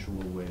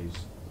sensual ways.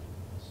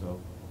 So,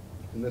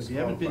 And this if you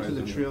haven't been to qualifies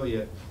the under- trail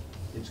yet,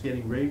 it's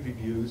getting rave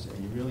reviews,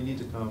 and you really need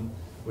to come.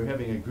 We're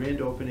having a grand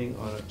opening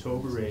on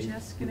October 8th.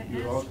 Just gonna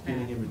You're all ask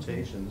getting that.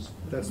 invitations.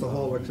 That's the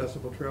whole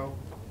accessible trail?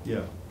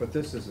 Yeah. But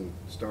this isn't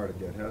started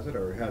yet, has it,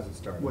 or has it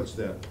started? What's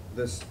that?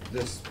 This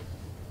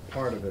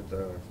part of it,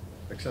 the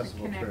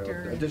accessible The trail,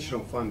 connector.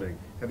 additional funding.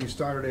 Have you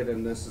started it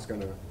and this is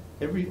gonna,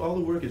 All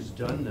the work is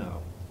done now.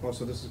 oh,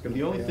 so this is gonna.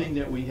 The only pay thing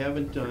out? that we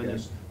haven't done Okay.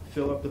 is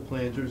fill up the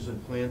planters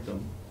and plant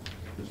them,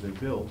 because they're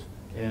built,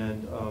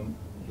 and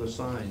the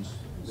signs.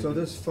 They So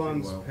can this take a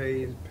funds while.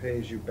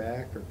 pays you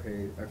back, or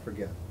I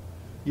forget.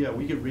 Yeah,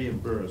 we get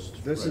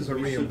reimbursed. This is a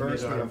right. We submit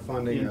reimbursement our of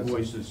funding that's.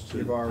 Invoices to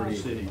You've the already,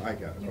 city. I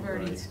got it. You've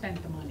already Right.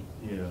 spent the money.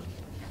 Yeah,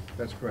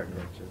 That's correct,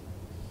 Richard.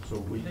 so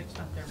They've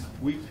spent their money.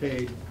 we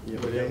paid Yeah,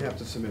 but they whatever. have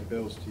to submit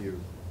bills to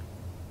you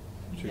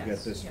to get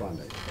Yes, this yes.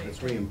 funding. They- It's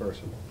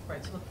reimbursable.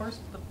 Right, so the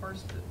first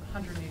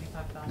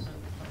 185,000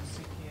 from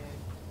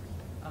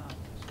CPA,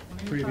 when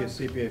we Previous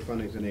talked- CPA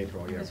funding's in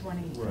April, It yeah. was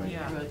 180. Right.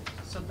 Yeah, Right.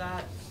 so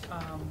that,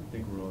 I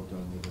think we're all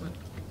done with would-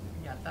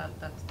 that. yeah,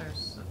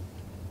 there's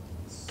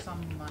some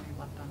money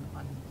left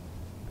on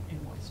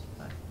invoiced,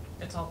 but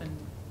it's all been,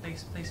 they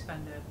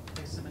spend it,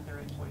 they submit their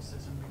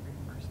invoices and we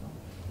reimburse them.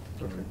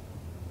 Okay.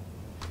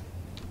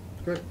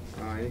 Good.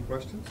 Any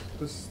questions?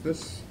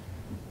 This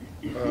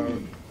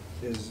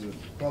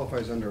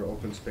qualifies under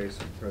open space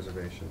and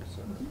preservation,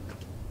 so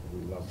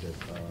we loved it.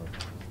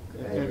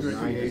 And Over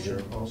 9 recreation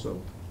acre.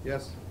 also.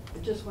 Yes? I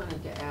just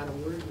wanted to add a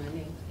word. My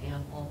name's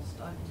Ann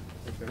Holstein.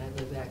 Okay. I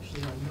live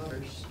actually on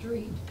Mutter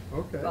Street.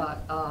 Okay.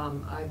 But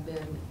I've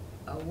been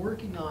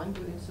working on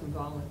doing some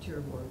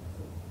volunteer work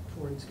for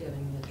towards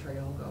getting the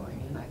trail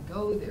going, and I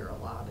go there a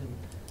lot, and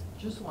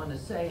just want to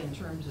say, in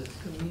terms of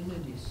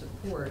community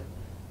support,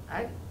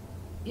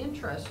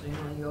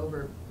 interestingly,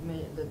 over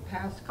the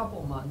past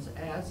couple months,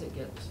 as it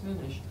gets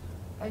finished,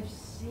 I've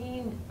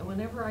seen,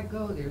 whenever I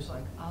go, there's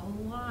like a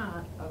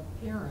lot of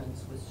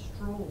parents with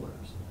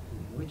strollers,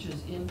 which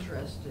is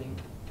interesting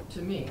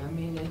to me. I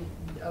mean,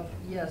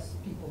 yes,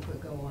 people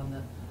could go on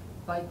the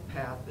bike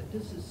path, but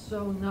this is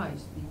so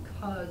nice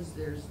because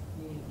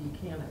you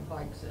can't have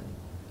bikes and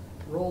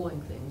rolling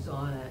things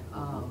on it.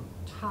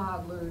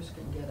 Toddlers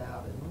can get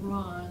out and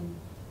run.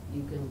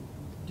 You can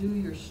do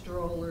your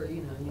stroller,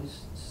 you know,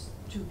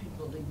 two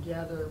people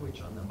together,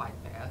 which on the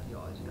bike path, you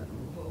always gotta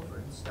move over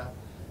and stuff.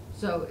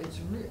 So it's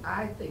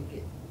I think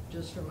it,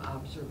 just from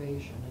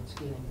observation, it's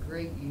getting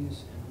great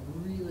use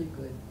and really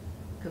good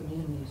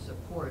community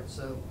support.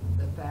 So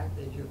the fact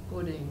that you're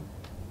putting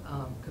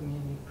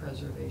community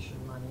preservation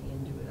money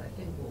into it, I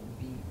think will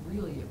be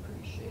really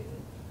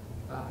appreciated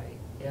by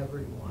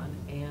everyone.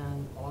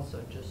 And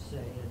also just say,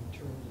 in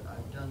terms,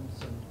 I've done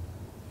some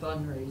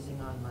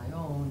fundraising on my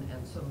own,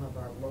 and some of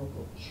our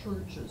local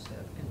churches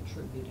have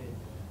contributed,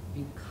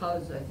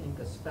 because I think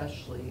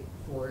especially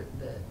for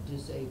the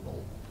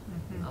disabled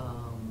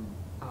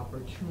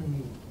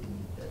opportunity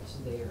that's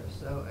there.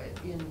 So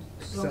in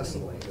so many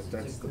Accessible, ways,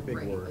 that's it's a the big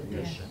great word, yes.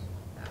 addition.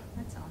 Yeah.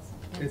 That's awesome.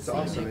 And It's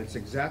awesome, scenic it's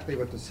exactly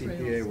what the CPA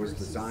trails was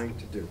versus- designed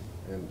to do,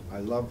 and I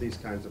love these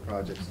kinds of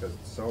projects, because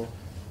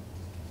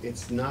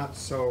it's not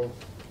so,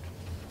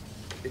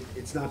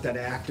 it's not that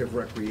active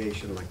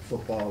recreation like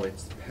football,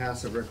 it's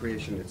passive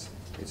recreation,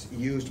 it's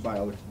used by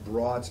a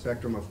broad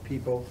spectrum of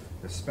people,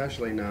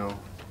 especially now,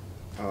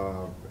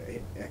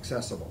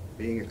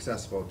 being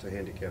accessible to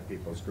handicapped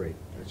people is great,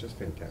 it's just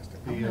fantastic.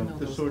 I wanna know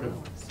The those sort of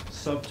flowers.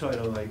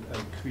 subtitle I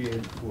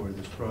created for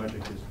this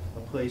project is "A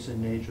Place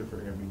in Nature for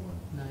Everyone."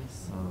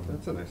 Nice.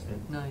 That's a nice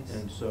thing. Nice.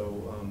 And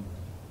so,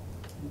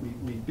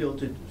 we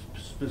built it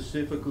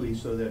specifically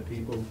so that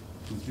people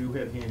who do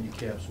have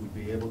handicaps would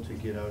be able to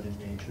get out in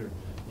nature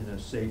in a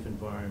safe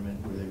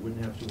environment where they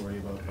wouldn't have to worry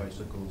about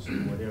bicycles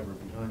and whatever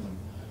behind them.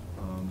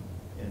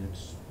 And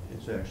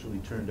it's actually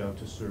turned out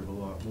to serve a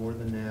lot more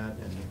than that,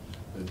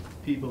 and the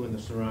people in the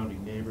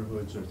surrounding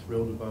neighborhoods are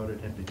thrilled about it,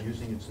 have been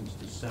using it since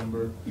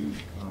December.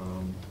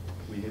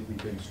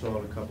 We've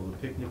installed a couple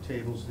of picnic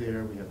tables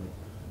there, we have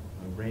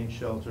a rain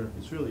shelter,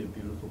 it's really a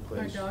beautiful Are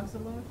place. dogs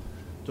allowed?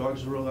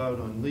 Dogs are allowed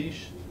on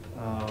leash,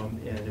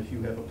 and if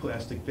you have a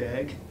plastic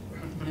bag.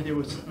 There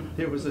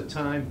was a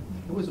time,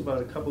 it was about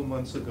a couple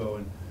months ago,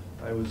 and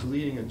I was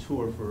leading a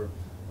tour for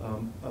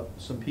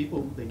some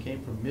people. They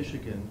came from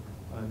Michigan,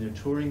 and they're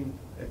touring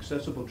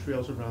accessible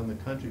trails around the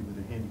country with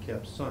their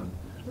handicapped son.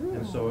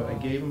 And so I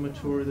gave them a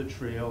tour of the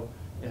trail,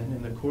 and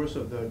in the course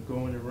of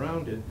going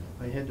around it,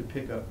 I had to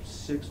pick up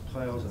 6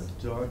 piles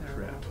of dog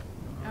crap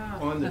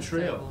Oh. on the That's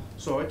trail. terrible.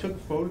 So I took a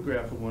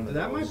photograph of one of those.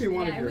 That might be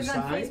one Yeah, of it your was on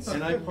signs. Facebook.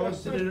 And I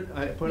posted it,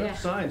 I put Yeah. up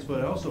signs,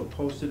 but I also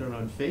posted it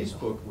on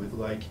Facebook with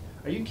like,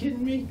 are you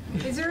kidding me?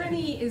 Is there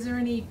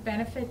any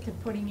benefit to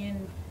putting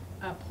in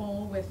a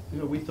pole with You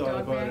know, we thought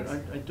dog about it,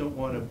 bags? I don't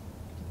want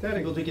That-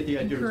 people to get the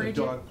idea it's a Encourage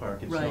it? dog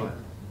park, it's Right. not,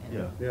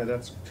 yeah. Yeah,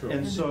 that's true.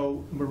 And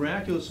so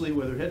miraculously,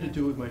 whether it had to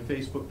do with my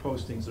Facebook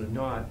postings or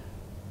not,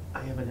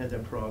 I haven't had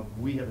that problem,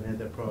 we haven't had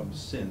that problem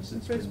since.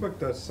 It's been Facebook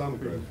does some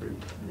pretty good. free.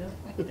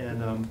 Yep.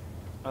 And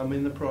I'm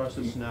in the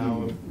process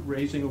now of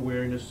raising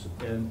awareness,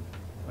 and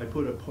I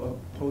put a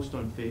post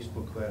on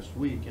Facebook last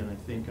week, and I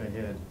think I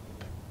had,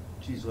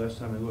 geez, last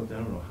time I looked, I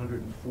don't know,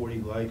 140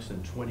 likes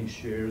and 20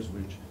 shares,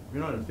 which, if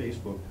you're not on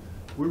Facebook,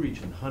 we're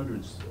reaching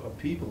hundreds of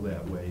people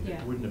that way Yeah.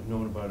 that wouldn't have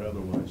known about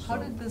otherwise. How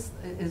So did this,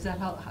 is that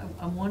how,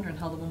 I'm wondering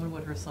how the woman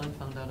with her son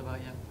found out about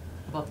you,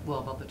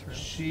 about the trail?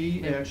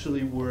 She And-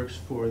 actually works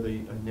for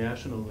the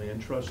National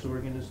Land Trust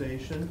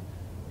Organization,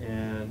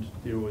 and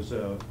there was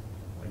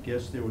I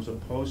guess there was a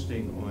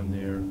posting on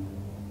their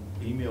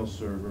email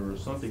server or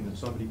something that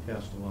somebody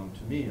passed along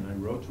to me, and I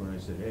wrote to her and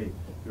I said, hey,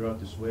 you're out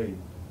this way,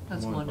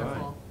 That's come on by.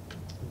 wonderful.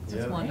 Yeah.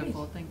 That's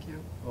wonderful, thank you.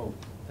 Oh,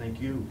 thank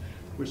you.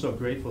 We're so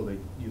grateful that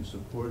you've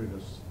supported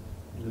us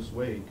this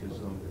way, because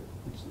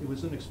it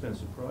was an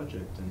expensive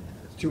project, and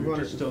It's we're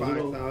just a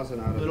little, $205,000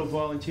 out of- little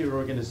volunteer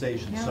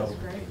organization, Yeah, so that's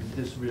great.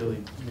 this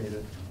really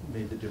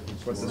made the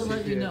difference for What's us. the So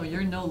let you CPA? know,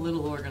 you're no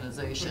little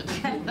organization.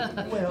 You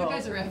Well-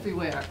 guys are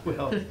everywhere.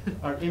 Well,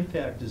 our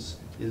impact is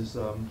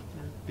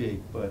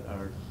big, but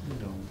our,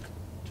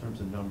 in terms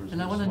of numbers.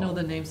 And I we're wanna know small.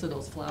 the names of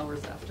those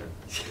flowers after.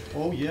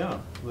 Oh, yeah,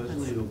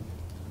 Leslie will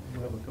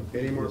have a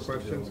complete Any more list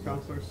questions,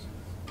 available. counselors?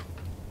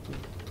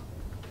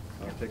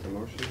 I'll take a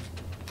motion.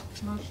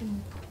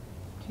 motion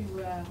to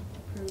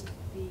approve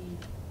the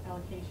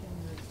allocation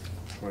of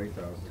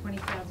 $20,000.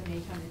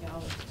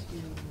 $20,800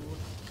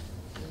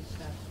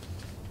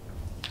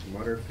 to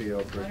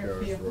Mutterfield,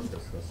 Brickhouse, Mutterfield. Rook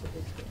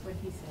Accessible. what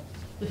he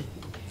said.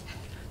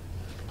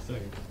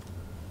 Second.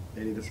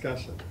 Any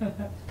discussion?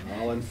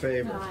 All in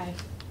favor? Aye.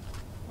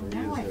 Well,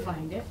 Where now is I it?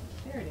 find it.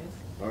 There it is.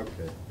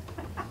 Okay.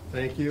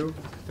 Thank you.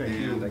 Thank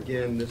you. And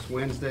again, this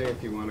Wednesday,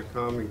 if you want to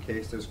come in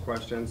case there's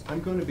questions.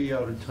 I'm going to be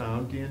out of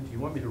town, Dan. Do you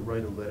want me to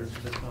write a letter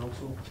to the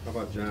council? How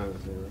about John?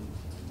 Is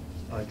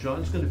there?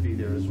 John's going to be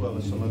there as well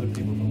as some other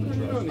people from the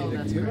You don't trust. need to,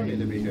 that's you don't great. need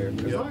to be here,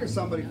 as Yeah. long as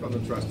somebody from the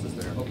trust is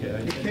there.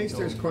 Okay, In case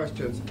there's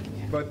questions,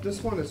 but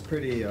this one is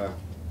pretty, I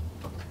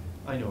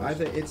know. I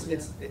think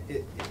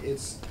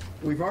it's,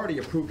 we've already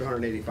approved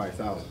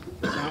 185,000.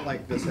 It's not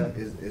like this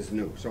is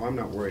new, so I'm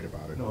not worried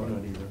about it. No,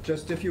 not either.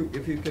 Just if you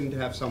can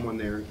have someone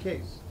there in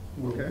case,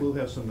 okay? We'll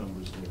have some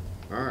numbers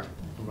there All right.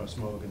 from our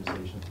small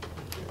organization.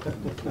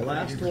 The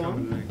last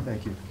one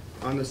Thank you.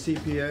 on the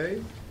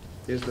CPA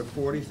is the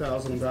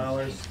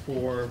 $40,000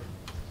 for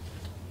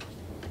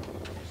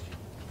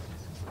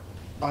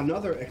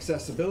another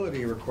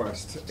accessibility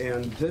request.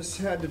 And this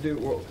had to do,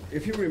 well,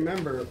 if you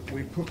remember,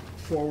 we put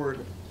forward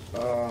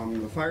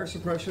the fire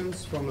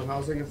suppressions from the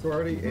Housing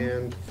Authority,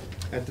 and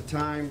at the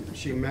time,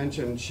 she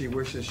mentioned she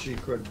wishes she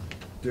could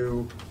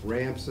do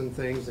ramps and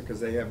things because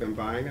they have been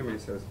buying them. And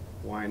he says,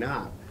 why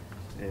not?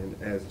 And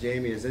as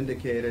Jamie has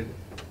indicated,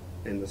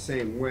 in the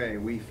same way,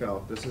 we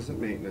felt this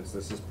isn't maintenance,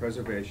 this is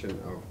preservation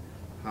of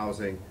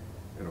housing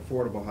and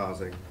affordable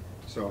housing.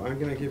 So I'm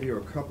gonna give you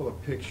a couple of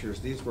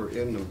pictures. These were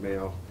in the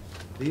mail.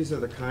 These are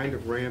the kind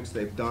of ramps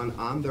they've done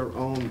on their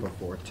own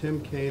before. Tim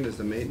Kane is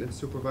the maintenance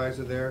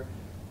supervisor there.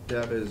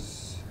 Deb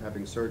is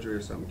having surgery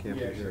or something, can't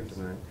be here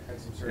tonight.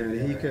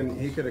 And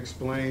he could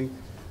explain,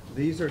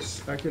 these are,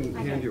 I can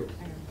hand you,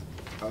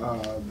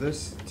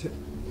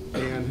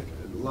 and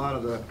a lot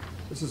of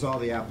this is all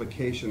the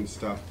application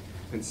stuff.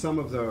 And some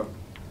of the,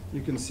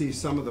 you can see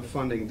some of the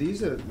funding.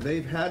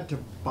 They've had to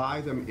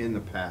buy them in the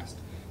past.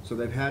 So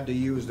they've had to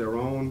use their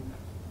own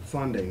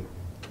funding,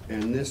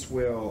 and this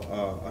will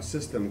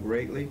assist them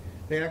greatly.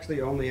 They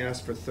actually only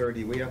asked for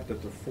 30, we upped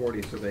it to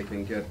 40 so they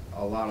can get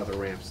a lot of the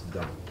ramps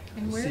done.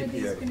 And where are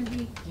these CPA. gonna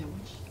be? Yeah,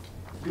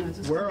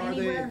 which? Where are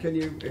they? Anywhere? Can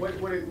you?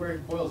 Where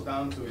it boils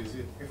down to is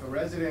if a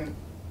resident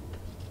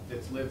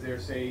that's lived there,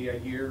 say, a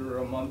year or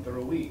a month or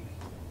a week,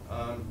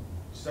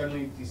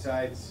 suddenly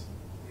decides,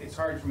 it's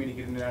hard for me to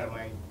get in and out of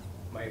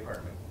my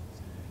apartment.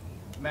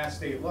 Mass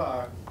state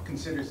law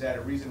considers that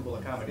a reasonable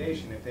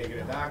accommodation if they get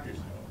a doctor's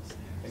note.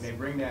 And they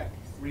bring that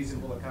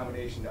reasonable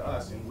accommodation to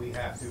us, and we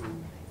have to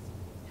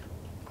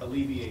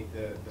alleviate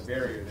the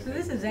barrier. that So they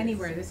this is face.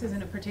 anywhere, this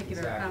isn't a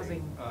particular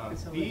Exactly. housing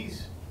facility?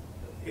 These,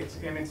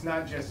 it's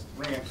not just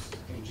ramps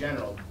in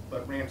general,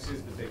 but ramps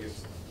is the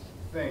biggest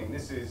thing.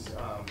 This is,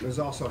 There's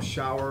also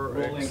shower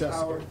rolling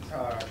accessible.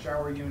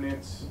 shower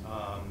units.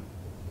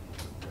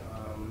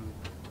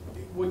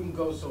 It wouldn't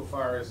go so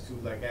far as to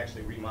like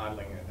actually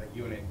remodeling a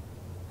unit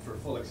for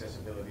full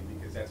accessibility,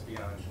 because that's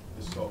beyond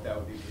the scope, that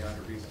would be beyond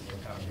a reasonable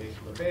accommodation.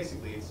 But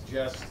basically, it's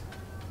just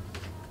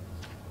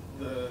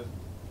the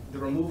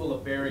removal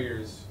of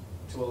barriers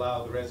to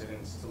allow the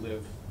residents to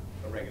live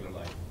a regular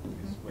life,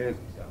 is what it And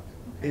comes down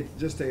to. It,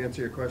 just to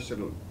answer your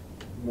question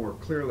more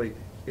clearly,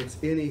 it's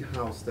any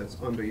house that's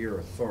under your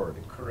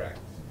authority. Correct.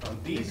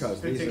 These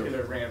Because these are-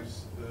 particular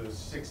ramps, the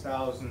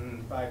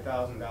 $6,000,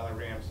 $5,000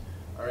 ramps,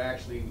 are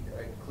actually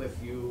at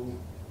Cliffview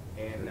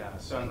and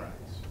Sunrise,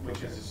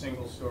 which is a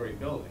single-story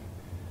building.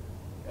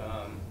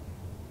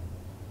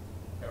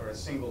 Or a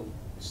single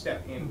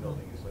step-in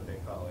building is what they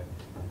call it.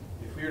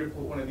 If we were to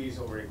put one of these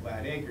over at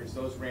Glad Acres,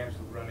 those ramps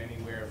would run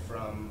anywhere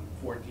from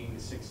 14 to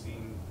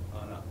 16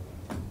 on up,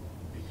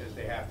 because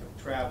they have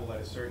to travel at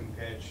a certain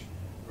pitch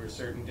for a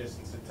certain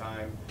distance of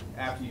time.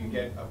 After you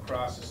get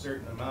across a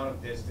certain amount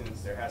of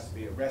distance, there has to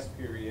be a rest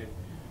period.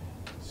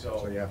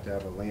 So you have to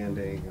have a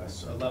landing.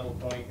 A level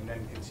point, and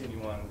then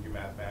continue on with your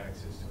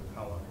mathematics as to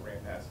how long the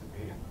ramp has to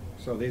be.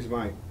 So these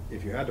might,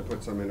 if you had to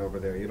put some in over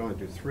there, you'd only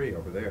do 3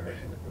 over there.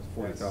 It's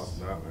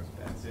 $40,000.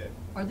 That's it.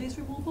 Are these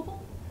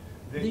removable?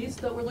 The- These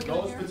that we're looking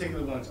at Those here?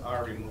 particular ones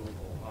are removable.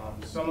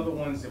 Some of the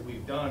ones that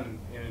we've done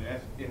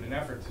in an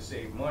effort to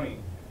save money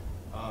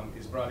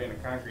is brought in a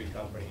concrete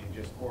company and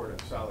just poured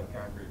a solid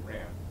concrete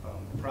ramp.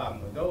 The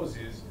problem with those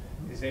is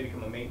they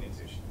become a maintenance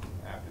issue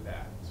after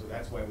that. So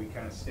that's why we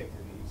kind of stick to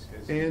these,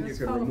 because And you Let's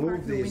can fall apart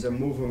remove in the these and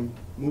winter.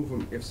 move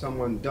them, if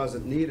someone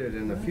doesn't need it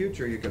in the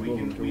future, you can move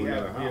them to another we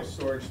have house.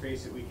 storage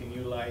space that we can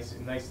utilize.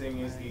 The nice thing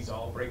is these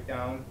all break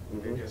down.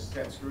 They're Mhm. just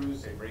set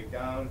screws, they break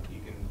down.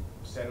 You can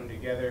set them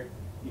together.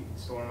 You can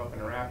store them up in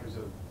the rafters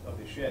of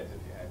the sheds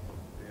if you had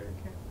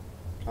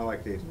to. I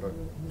like these, but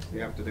you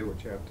have to do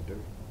what you have to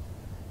do.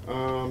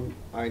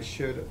 I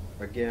should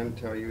again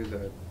tell you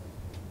that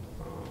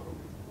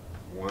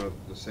one of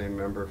the same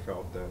member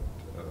felt that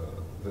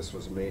this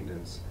was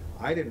maintenance.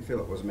 I didn't feel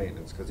it was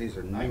maintenance, because these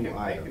are I new can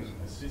items.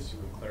 assist you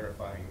with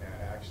clarifying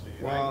that, actually.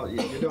 Well,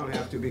 you don't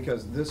have to,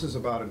 because this is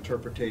about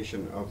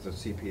interpretation of the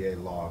CPA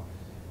law,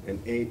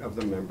 and 8 of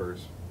the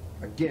members,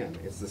 again,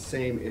 it's the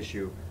same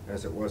issue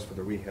as it was for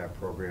the rehab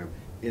program.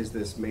 Is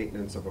this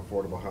maintenance of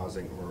affordable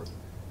housing, or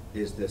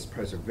is this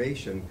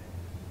preservation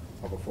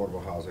of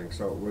affordable housing?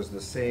 So it was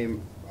the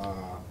same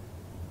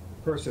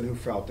person who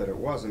felt that it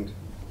wasn't,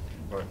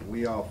 but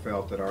we all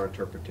felt that our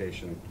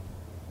interpretation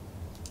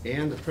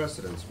and the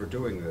precedents for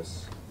doing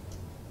this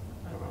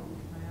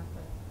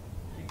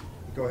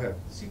Go ahead.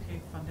 CPA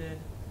funded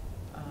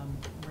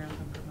ramp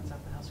improvements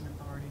at the Housing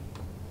Authority,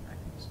 I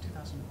think it was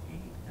 2008,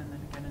 and then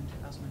again in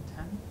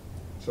 2010.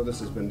 So this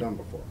has been done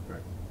before,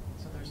 right?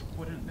 So there's a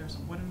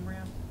wooden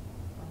ramp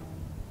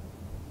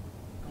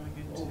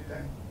going into. Oh,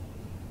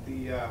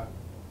 that,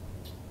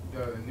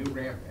 the new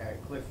ramp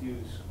at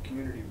Cliffview's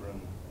community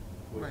room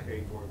was Right.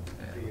 paid for.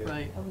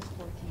 Right. That was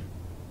 14.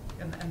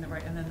 And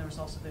then there was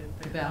also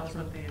the that was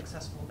bathroom. with the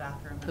accessible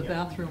bathroom. The and-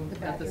 bathroom The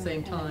at the bathroom, same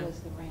and it time. was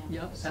the ramp.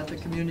 Yep, So- at the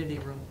community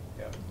room.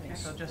 Yeah. Okay,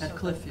 so just At so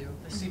Cliffview.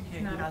 the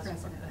CPA Not a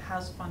precedent.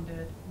 has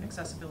funded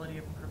accessibility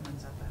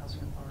improvements at the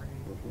Housing Authority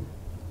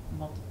Mhm.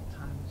 multiple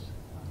times.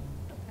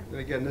 And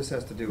again, this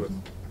has to do with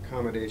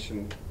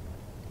accommodation,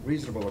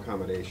 reasonable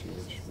accommodation,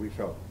 which we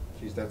felt,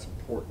 geez, that's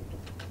important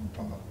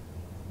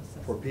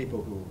for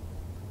people who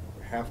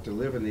have to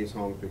live in these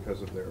homes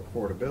because of their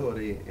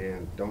affordability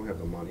and don't have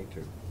the money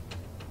to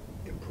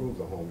improve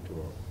the home to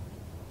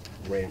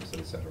a ramps,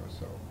 et cetera,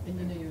 so. And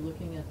you know, you're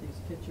looking at these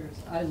pictures,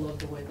 I love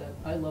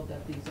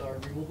that these are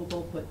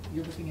removable, but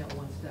you're looking at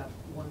one step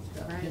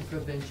can Right.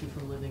 prevent you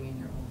from living in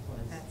your own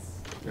place.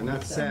 That's. And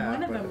that's So sad,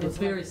 One of but them it's was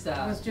very like,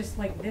 sad. was just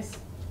like this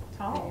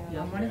tall Yeah.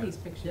 on one of Yeah. these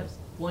Yep, pictures.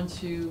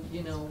 once you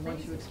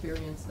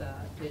experience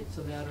that, it's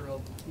a matter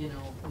of,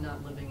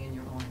 not living in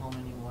your own home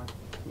anymore.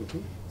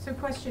 Mhm. So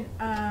question,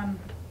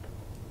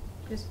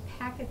 this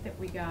packet that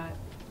we got,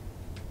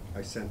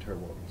 I sent her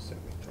what you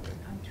sent me today.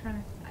 I'm trying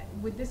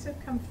to, would this have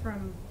come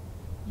from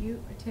you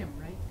or Tim,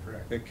 right?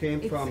 Correct. It came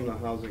from It's-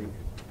 the housing.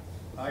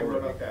 I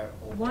wrote up that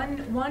whole.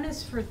 One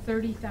is for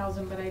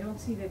 30,000, but I don't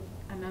see that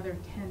another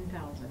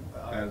 10,000.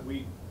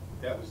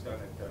 That was done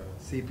at the.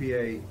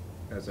 CPA,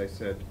 as I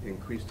said,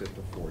 increased it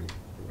to 40.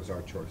 It was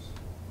our choice.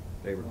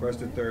 They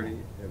requested 30,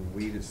 and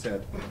we just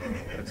said,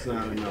 that's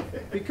not enough.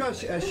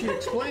 Because, as she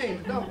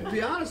explained, no, to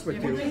be honest with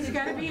you. Everybody's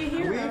gotta be a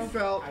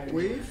hero.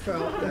 We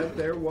felt that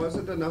there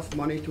wasn't enough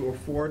money to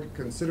afford,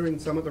 considering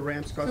some of the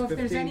ramps cost So if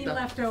there's any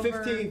left over-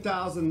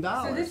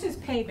 $15,000. So this is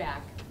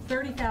payback,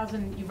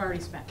 30,000 you've already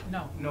spent.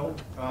 No. No,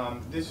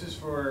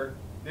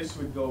 this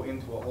would go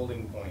into a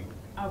holding point.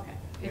 Okay,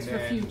 it's And for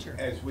then future.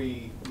 As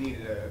we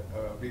needed a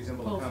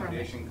reasonable Pull from it.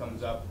 accommodation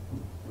comes up,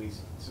 we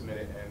submit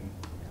it and.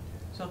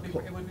 So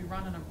it would be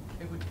run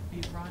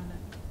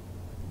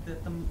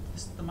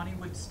the money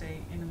would stay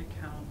in an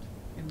account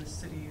in the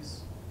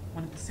city's,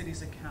 one of the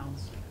city's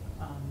accounts,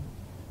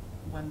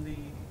 when the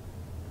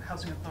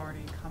Housing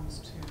Authority comes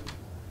to,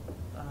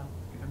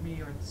 either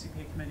me or the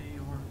CPA committee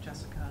or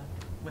Jessica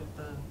with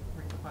the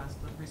request,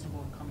 the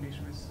reasonable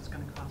accommodation is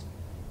gonna cost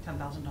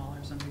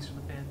 $10,000, and these are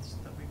the bids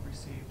that we've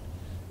received.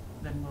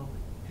 Then we'll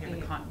pay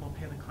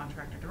the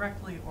contractor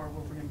directly, or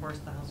we'll reimburse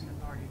the Housing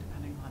Authority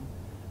depending on,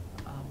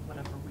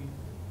 whatever we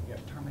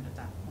Yep. determined at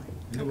that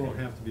point. There won't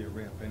have to be a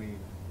ramp, any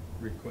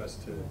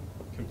request to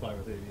comply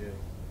with ADA.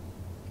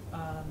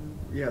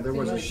 Yeah, there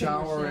was a Like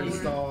shower shower,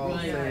 install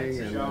right. thing. Yeah, it's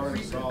a and- shower But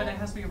install. it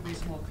has to be a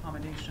reasonable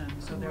accommodation,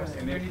 so Right. there needs to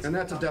And be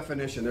that's a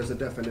definition, there's a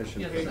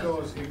definition. Yeah, for It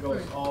that.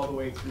 goes all the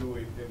way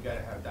through, they've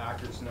gotta have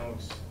doctor's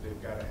notes,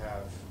 they've gotta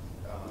have,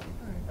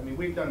 I mean,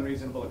 we've done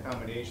reasonable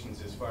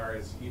accommodations as far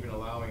as even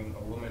allowing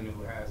a woman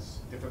who has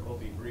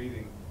difficulty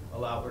breathing,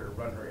 allow her to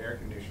run her air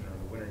conditioner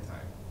in the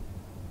wintertime.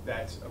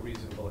 That's a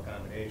reasonable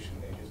accommodation,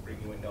 they just bring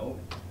you a note,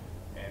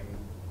 and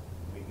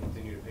we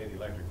continue to pay the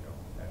electric bill.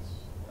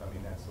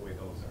 That's the way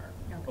those are.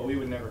 Okay. But we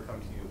would never come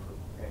to you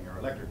for paying our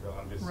electric bill,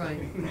 I'm just Right.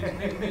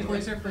 saying.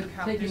 These are for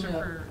these are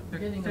for the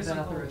Getting a bath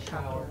physical or a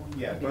shower. capital.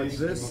 Yeah, But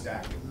this,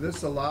 exactly.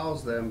 this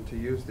allows them to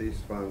use these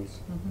funds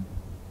Mhm.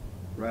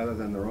 rather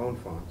than their own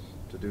funds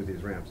to do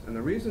these ramps. And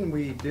the reason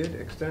we did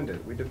extend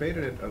it, we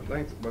debated it at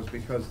length, was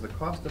because the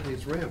cost of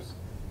these ramps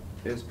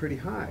is pretty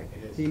high.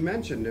 It is. He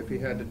mentioned if he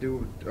had to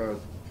do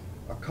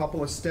a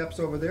couple of steps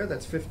over there,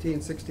 that's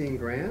 15, 16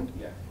 grand.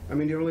 Yeah. I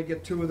mean, you only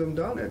get 2 of them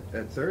done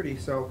at 30,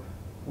 so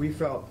we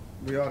felt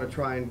we ought to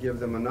try and give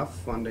them enough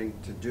funding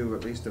to do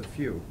at least a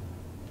few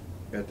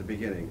at the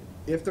beginning.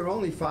 If they're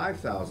only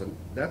 5,000,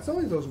 that's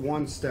only those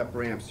one-step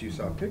ramps you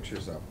saw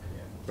pictures of.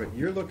 Yeah. But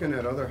you're looking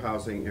at other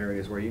housing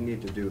areas where you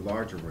need to do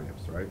larger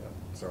ramps, right?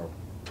 So,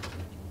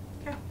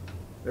 Okay.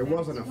 it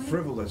wasn't a That's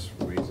frivolous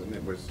reason,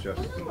 it was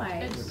just.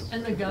 Anyway.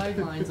 And the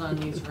guidelines on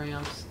these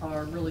ramps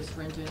are really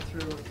stringent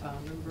through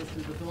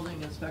the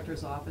building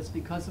inspector's office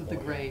because of the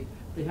grade.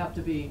 They have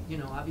to be,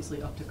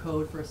 obviously up to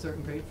code for a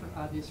certain grade for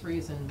obvious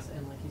reasons,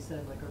 and like you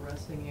said, like a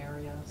resting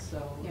area,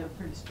 so they're Yeah.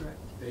 pretty strict.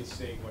 They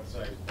say what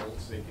size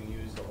bolts they can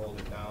use to hold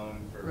it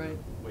down for Right.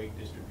 weight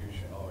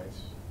distribution.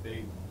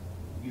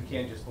 You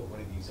can't just put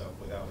one of these up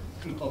without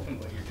knowing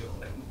what you're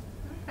doing.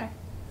 Okay,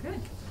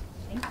 good,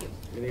 thank you.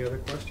 Any other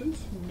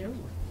questions? No.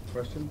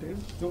 Question, Dan?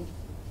 No.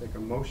 Take a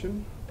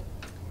motion?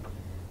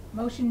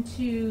 Motion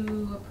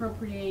to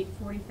appropriate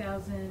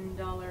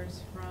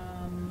 $40,000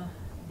 from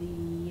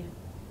the,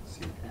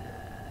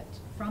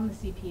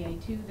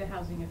 CPA to the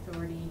Housing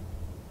Authority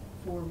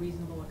for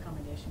reasonable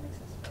accommodation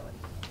accessibility.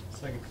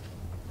 Second.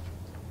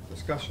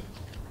 Discussion.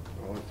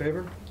 All in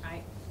favor?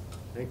 Aye.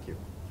 Thank you.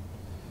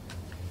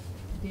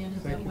 Dan,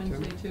 is Thank that you,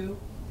 Tim. Wednesday too?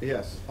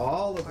 Yes,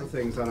 all of the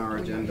things on our Will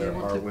you be agenda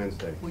able are to-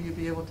 Wednesday. Will you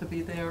be able to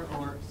be there,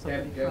 or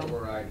somebody Deb from?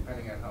 or I,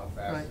 depending on how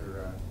fast Right.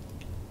 or,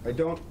 I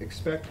don't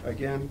expect,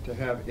 again, to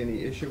have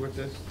any issue with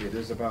this. It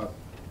is about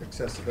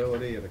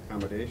accessibility and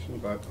accommodation,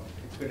 but,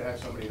 it's good to have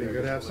somebody Be there.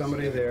 good to have just to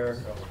somebody listen, there.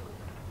 so.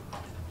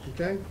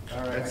 okay? All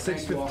right, At I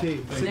thank you all.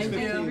 6:15. Thank you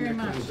very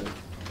much.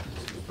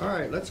 All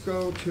right, let's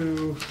go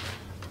to,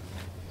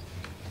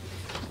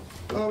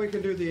 oh, we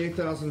can do the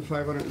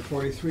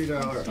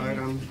 $8,543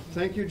 item.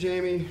 Thank you,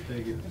 Jamie.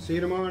 Thank you. See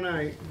you tomorrow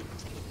night.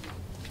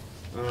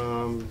 Which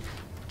one Want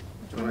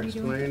are to we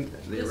doing? explain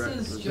the This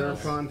is reserve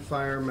just- fund,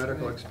 fire,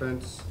 medical Right.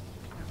 expense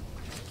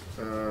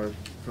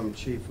from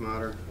Chief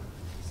Mater?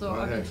 So Go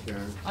I'd ahead, be,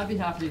 Karen. I'd be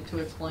happy to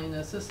explain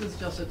this. This is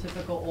just a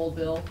typical old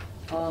bill,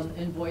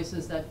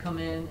 invoices that come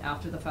in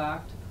after the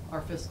fact.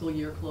 Our fiscal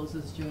year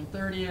closes June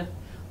 30th.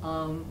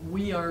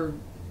 We are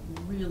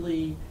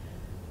really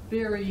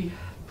very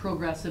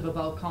progressive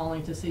about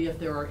calling to see if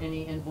there are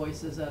any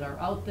invoices that are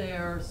out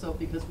there, so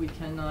because we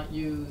cannot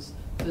use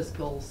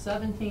fiscal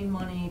 17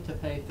 money to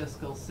pay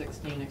fiscal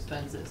 16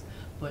 expenses.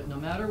 But no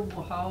matter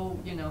how,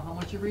 how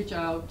much you reach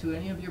out to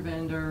any of your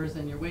vendors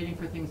and you're waiting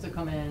for things to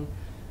come in,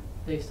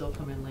 they still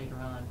come in later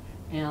on.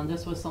 And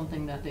this was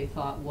something that they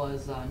thought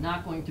was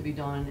not going to be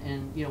done,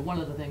 and, one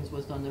of the things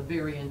was done the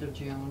very end of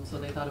June, so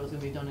they thought it was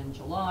gonna be done in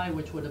July,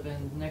 which would have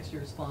been next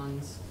year's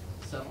funds.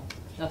 So,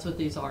 that's what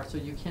these are, so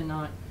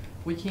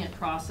we can't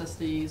process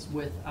these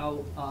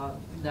without,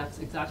 that's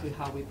exactly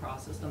how we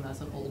process them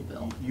as an old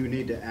bill. You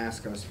need to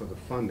ask us for the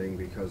funding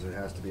because it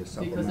has to be a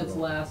supplemental. Because it's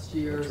last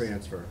year's.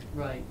 Transfer.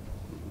 Right.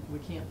 We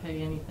can't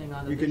pay anything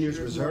out of You this can year's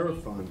use money.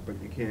 reserve fund, but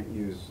you can't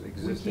use We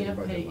existing budget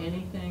can't pay money.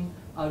 anything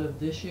out of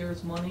this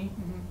year's money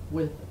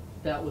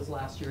that was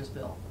last year's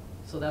bill.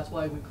 So that's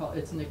why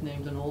it's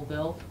nicknamed an old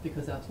bill,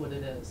 because that's what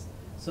it is.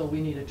 So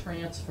we need a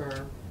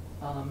transfer,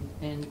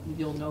 and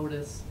you'll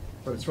notice.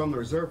 But it's from the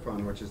reserve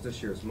fund, which is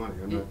this year's money.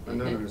 I'm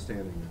not It-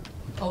 understanding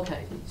that.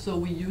 Okay, so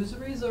we use the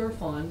reserve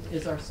fund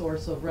as our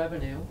source of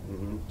revenue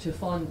Mhm. to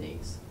fund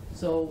these.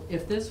 So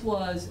if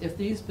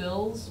these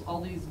bills,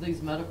 all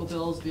these medical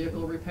bills,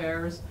 vehicle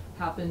repairs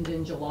happened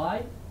in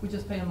July, we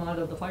just pay them out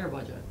of the fire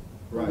budget.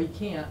 But we Right.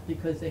 can't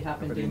because they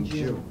happened Happened in in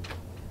June. June.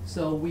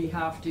 So we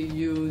have to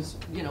use,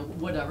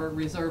 whatever,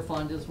 reserve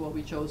fund is what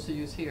we chose to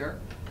use here.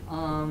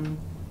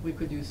 We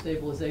could use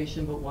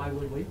stabilization, but why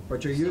would we?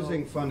 But you're So-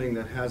 using funding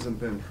that hasn't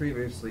been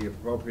previously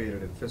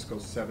appropriated in fiscal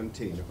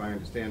 17, if I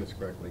understand this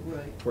correctly.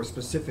 Right. For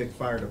specific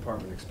fire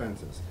department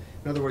expenses.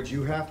 In other words,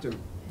 you have to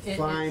It-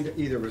 find it's-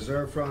 either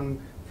reserve fund,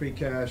 free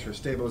cash, or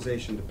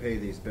stabilization to pay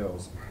these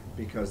bills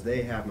because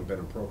they haven't been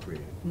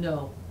appropriated.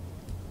 No,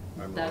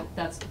 I'm wrong.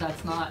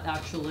 that's not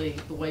actually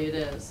the way it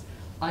is.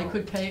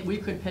 We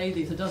could pay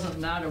these, it doesn't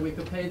matter, we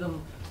could pay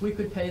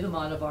them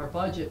out of our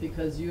budget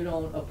because you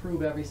don't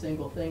approve every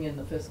single thing in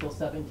the fiscal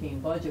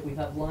 17 budget. We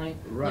have like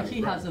Right,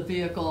 he has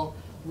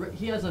right.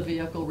 he has a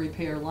vehicle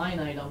repair line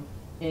item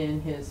in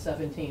his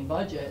 17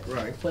 budget.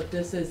 Right. But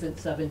this isn't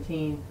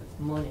 17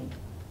 money.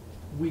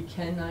 We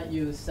cannot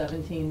use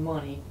 17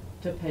 money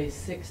to pay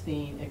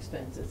 16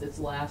 expenses. It's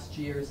last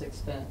year's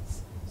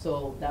expense.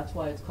 So that's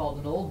why it's called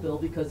an old bill,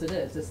 because it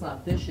is. It's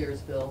not this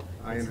year's bill,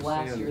 I it's last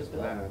understand year's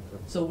bill. that,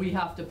 but- So we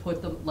have to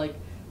put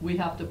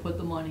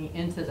the money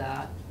into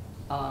that,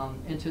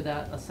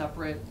 a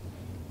separate,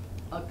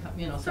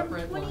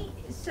 separate From line.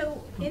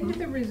 so into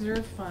the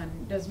reserve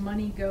fund, does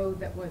money go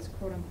that was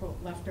quote-unquote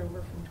left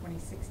over from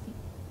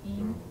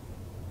 2016?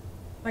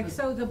 Like,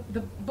 so the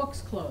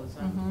books close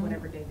on Mhm.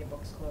 whatever day the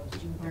books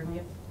close, June Mhm.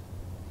 30th?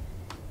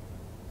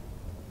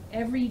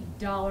 Every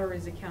dollar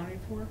is accounted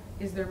for?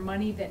 Is there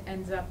money that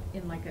ends up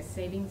in like a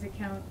savings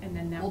account and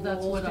then that Well,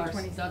 rolls to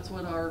 20? that's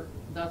what our,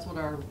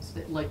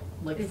 like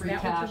Is free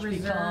that what the cash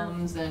reserve-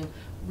 becomes, and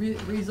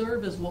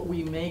reserve is what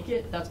we make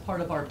it, that's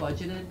part of our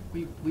budgeted,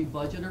 we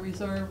budget a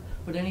reserve,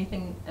 but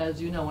anything, as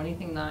you know,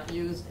 anything not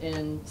used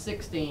in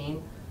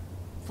 16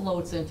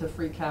 floats into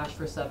free cash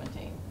for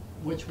 17,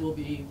 which will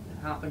be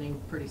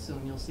happening pretty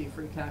soon, you'll see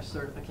free cash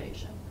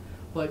certification.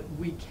 But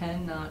we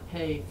cannot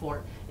pay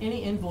for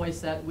any invoice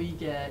that we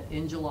get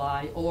in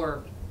July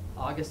or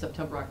August,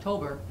 September,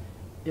 October.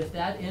 If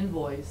that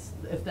invoice,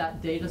 if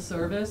that data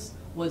service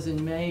was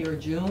in May or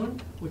June,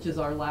 which is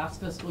our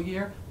last fiscal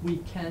year, we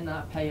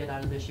cannot pay it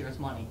out of this year's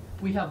money.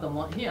 We have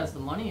he has the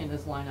money in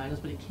his line items,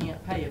 but he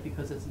can't pay it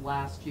because it's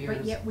last year's.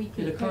 But yet we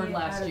can It pay occurred it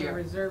last out of the year.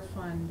 reserve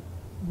fund.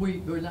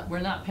 We're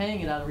not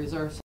paying it out of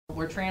reserve,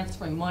 we're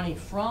transferring money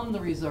from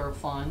the reserve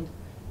fund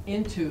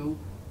into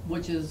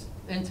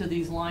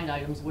these line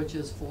items, which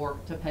is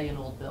to pay an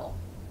old bill.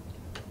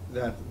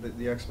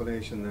 The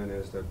explanation then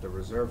is that the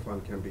reserve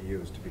fund can be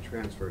used to be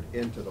transferred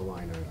into the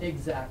line item.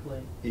 Exactly.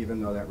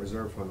 Even though that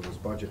reserve fund was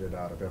budgeted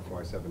out of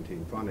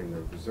FY17 funding,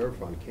 the reserve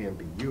fund can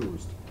be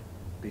used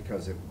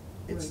because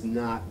it's Right.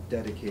 not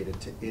dedicated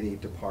to any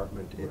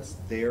department. It's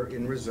Right. there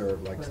in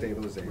reserve, like Right.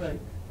 stabilization, Right.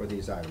 for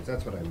these items.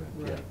 That's what I meant.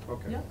 Yeah, Right.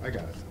 okay, Yeah. I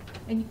got it now.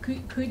 And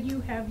could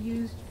you have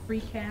used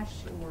free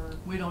cash or?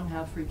 We don't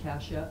have free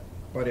cash yet.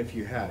 But if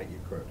you had it, you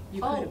could.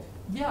 You Oh, could've.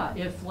 yeah,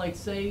 if like,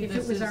 say If it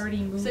this was is,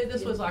 already moved say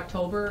this in. was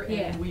October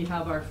Yeah. and we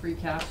have our free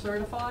cash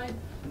certified,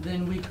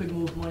 then we could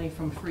move money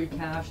from free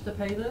cash to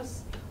pay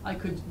this.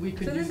 we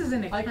could So this use- is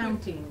an I could-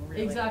 accounting,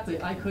 really.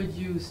 Exactly, I could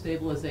use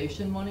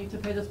stabilization money to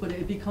pay this, but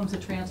it becomes a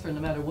transfer no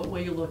matter what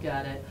way you look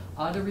at it.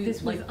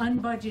 This was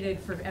unbudgeted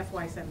for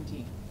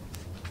FY17.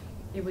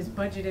 It was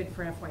budgeted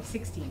for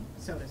FY16,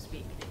 so to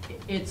speak.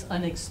 It's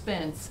an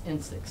expense in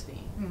 16.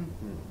 Mm.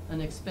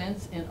 An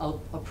expense in a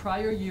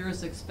prior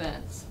year's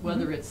expense,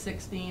 whether Mhm. it's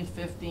 16,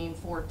 15,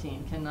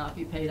 14, cannot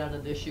be paid out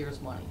of this year's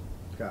money.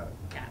 Got it.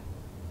 Got it.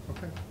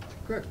 Okay,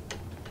 good.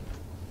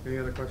 Any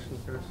other questions,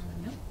 guys?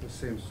 No. This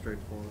seems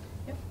straightforward.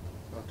 Yep.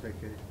 I'll take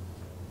a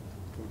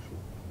motion.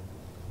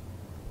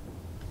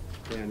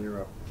 Dan, you're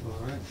up. All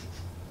right.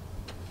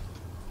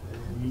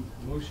 And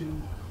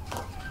motion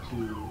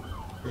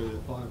for the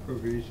following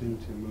appropriation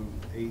to move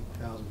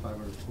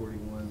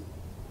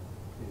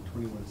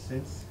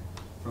 $8,541.21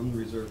 from the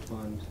reserve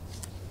fund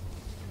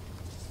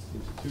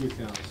into two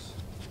accounts,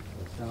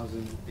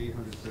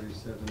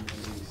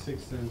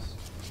 $1,837.86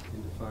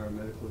 into fire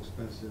medical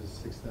expenses,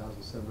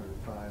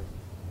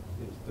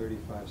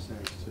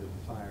 $6,705.35 to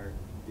fire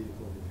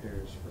vehicle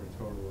repairs for a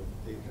total of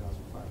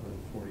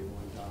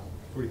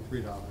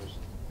 $8,543.21.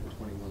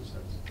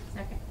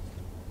 Second.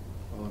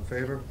 All in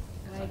favor?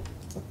 Aye.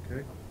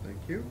 Okay, thank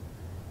you.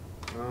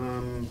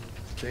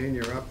 Jane,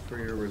 you're up for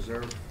your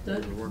reserve.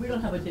 We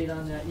don't have a date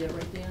on that yet,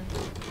 right, Dan?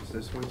 Is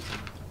this one?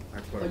 I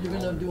put Are you them all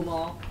gonna in. do them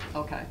all?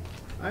 Okay.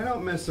 I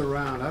don't mess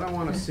around. I don't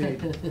wanna see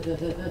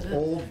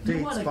old You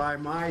dates wanna- by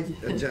my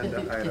agenda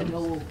items.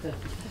 No.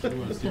 You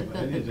wanna see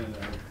any agenda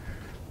item?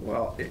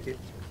 Well,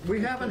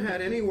 we haven't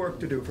had any work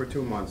to do for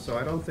 2 months, so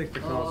I don't think the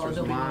Oh, counselors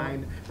there'll be no-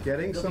 mind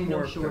getting There'll some be no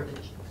work done.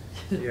 shortage.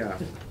 Yeah.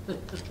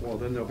 Well,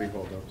 then there'll be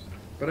holdups.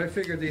 But I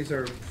figured these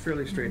are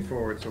fairly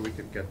straightforward, so we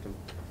could get them.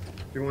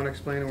 Do you wanna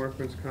explain the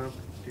workman's comp,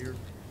 dear?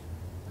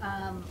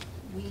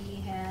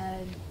 We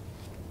had,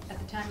 at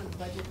the time of the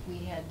budget, we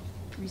had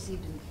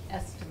received an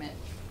estimate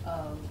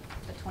of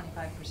a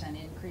 25%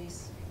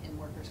 increase in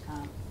workers'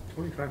 comp.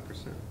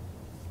 25%.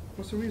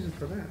 What's the reason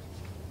for that?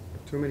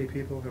 Too many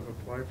people have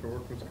applied for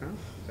workman's comp?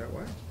 Is that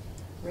why?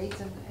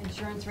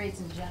 Insurance rates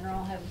in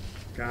general have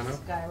Gone up?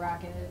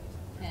 skyrocketed.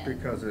 And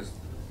Because there's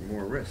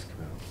more risk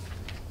now.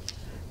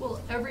 Well,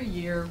 every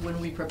year when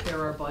we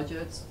prepare our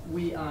budgets,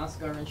 we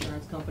ask our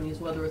insurance companies,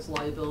 whether it's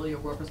liability or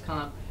workers'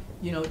 comp,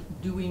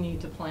 do we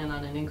need to plan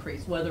on an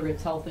increase? Whether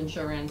it's health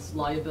insurance,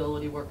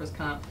 liability, workers'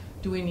 comp,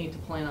 do we need to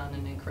plan on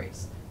an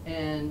increase?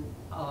 And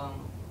a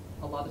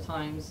lot of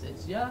times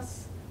it's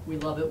yes. We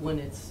love it when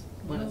it's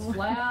No.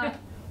 flat.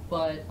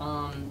 But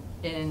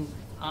and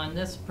on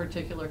this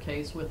particular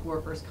case with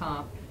workers'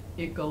 comp,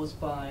 it goes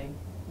by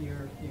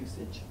your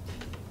usage.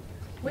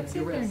 What's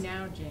Your in there risk.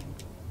 now, Jane?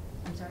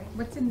 I'm sorry?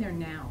 What's in there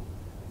now,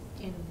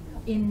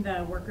 in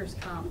the workers'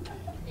 comp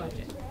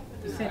budget?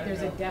 You said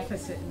there's a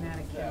deficit in that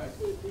account.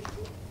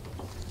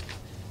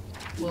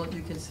 Well,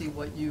 you can see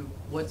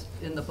what's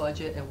in the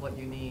budget and what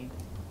you need.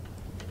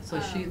 So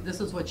this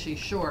is what she's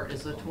short,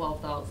 is the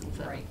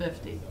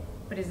 $12,750.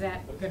 But is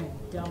that gonna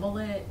double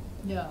it?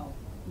 No,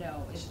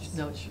 No, it's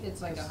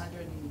like it's-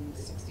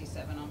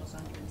 167, almost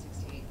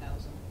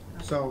 168,000.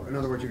 So, in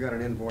other words, you got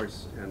an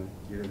invoice and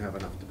you didn't have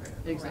enough to pay it.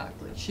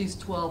 Exactly. She's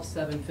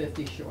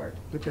 $12,750 short.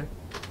 Okay.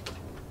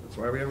 That's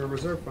why we have a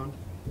reserve fund.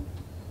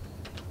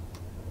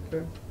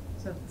 Okay.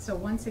 So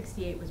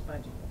 168 was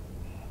budgeted,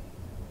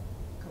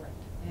 Correct.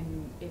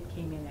 and it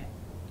came in at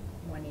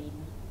 180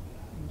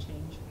 and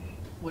change.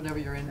 Whatever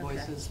your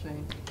invoice Okay. is,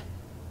 Jane.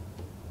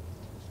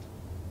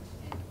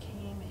 It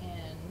came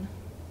in,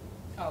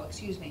 oh,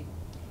 excuse me.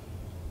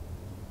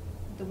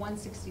 The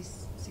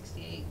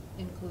 168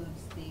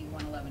 includes the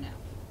 111F,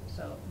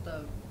 so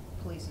the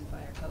police and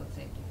fire code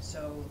safety.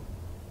 So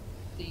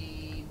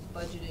the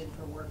budgeted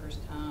for workers'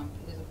 comp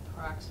is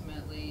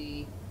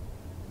approximately,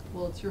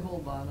 Well, it's your whole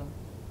bottom.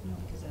 no,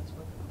 because that's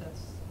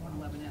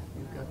 111F.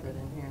 You've got that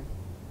in here.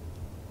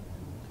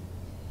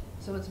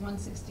 So it's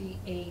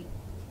 168,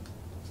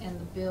 and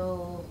the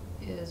bill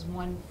is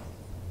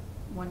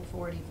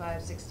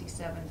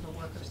 145.67 for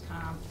workers'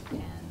 comp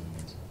and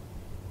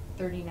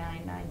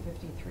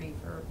 39,953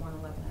 for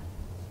 111F.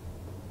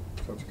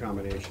 So it's a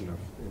combination of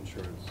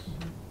insurance.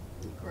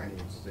 Correct.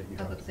 needs that you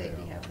have Public to pay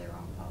safety out. have their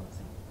own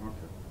policy.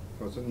 Okay.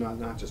 So it's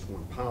not just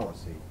one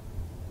policy,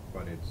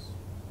 but it's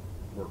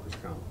workers'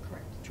 comp.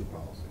 Correct. 2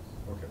 policies.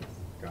 Okay,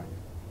 got you.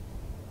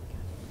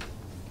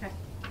 Okay.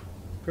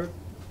 Good.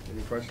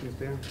 Any questions,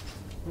 Dan?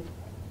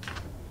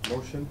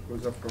 Motion?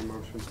 Who's up for a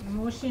motion?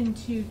 Motion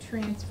to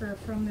transfer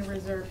from the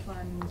reserve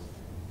fund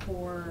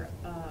for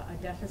a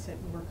deficit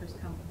in workers'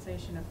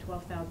 compensation of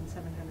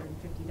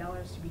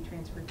 $12,750 to be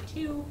transferred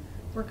to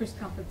workers'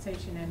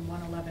 compensation and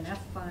 111F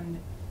fund.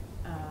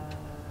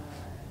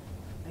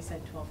 I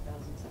said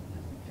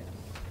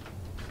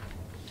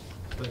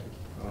 $12,750.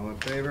 All in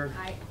favor?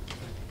 Aye.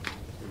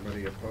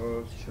 Anybody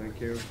opposed? Thank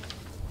you.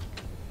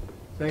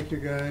 Thank you,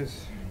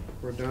 guys.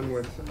 We're done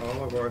with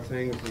all of our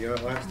things. The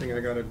last thing I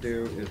gotta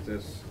do is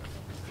this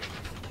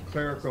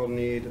clerical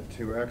need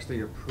to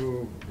actually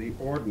approve the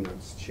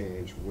ordinance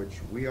change, which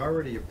we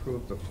already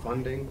approved the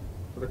funding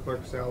for the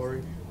clerk's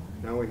salary.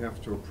 Now we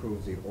have to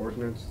approve the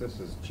ordinance. This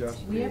is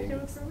just We have being.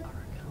 to approve it?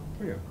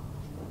 Oh, yeah.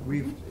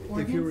 We've,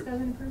 if you. Ordinance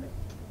doesn't approve it?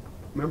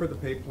 Remember the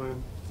pay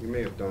plan? You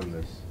may have done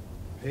this.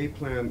 Pay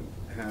plan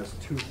has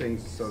two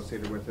things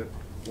associated with it.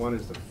 One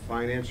is the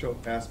financial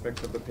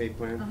aspects of the pay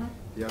plan. Uh-huh.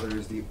 The other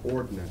is the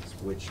ordinance,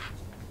 which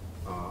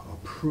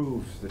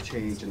approves the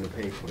change in the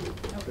pay plan.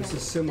 This Okay.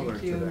 is similar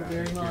Thank to you that.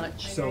 very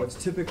much. So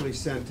it's typically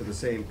sent to the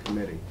same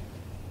committee.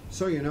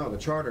 So you know, the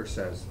charter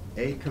says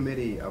a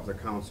committee of the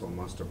council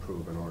must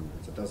approve an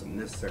ordinance. It doesn't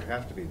necessarily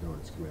have to be the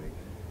ordinance committee.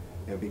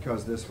 And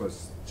because this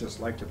was just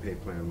like the pay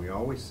plan, we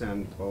always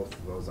send both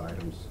of those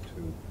items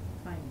to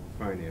Fine.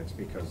 finance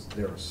because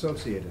they're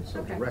associated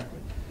so Okay. directly.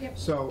 Yep.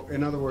 So,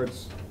 in other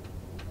words,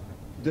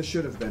 this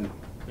should have been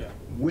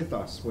with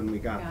us when we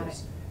got Got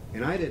this. it.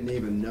 And I didn't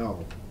even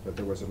know that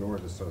there was an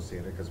ordinance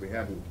associated because we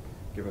hadn't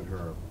given her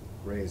a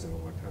raise in a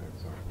long time,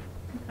 so.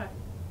 Okay.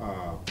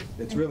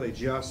 It's And really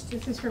just,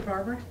 This is for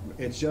Barbara?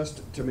 it's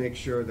just to make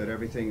sure that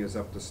everything is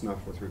up to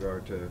snuff with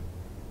regard to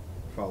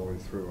following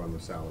through on the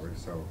salary,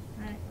 so All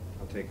right.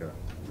 I'll take a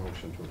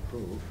motion to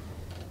approve.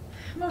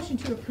 Motion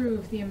to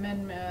approve the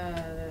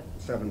amendment,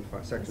 Section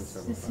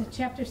 7.5. this is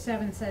chapter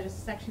 7, says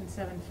section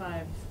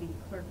 7.5, the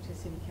clerk to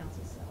city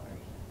council salary.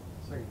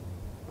 Second.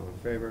 All in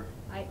favor?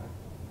 Aye.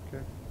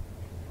 Okay,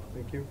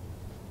 thank you.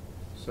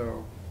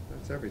 So,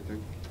 that's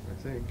everything,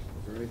 I think.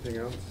 Is there anything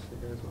else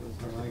you guys want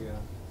to talk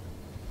about?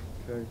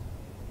 Okay,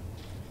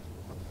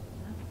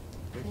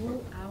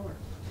 Full hour.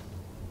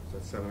 is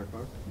that 7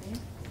 o'clock? Yeah,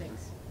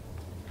 6.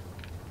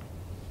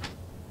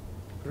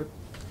 Good.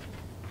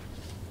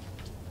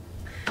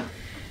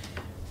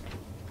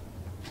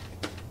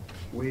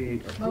 We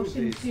approve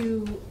Motion these.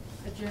 to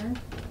adjourn?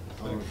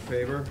 All in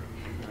favor?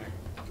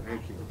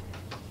 Thank you.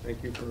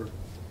 Thank you for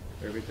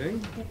everything.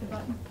 Hit the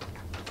button.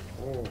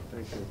 Oh,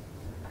 thank you.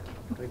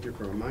 Thank you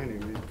for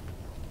reminding me.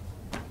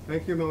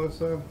 Thank you,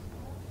 Melissa.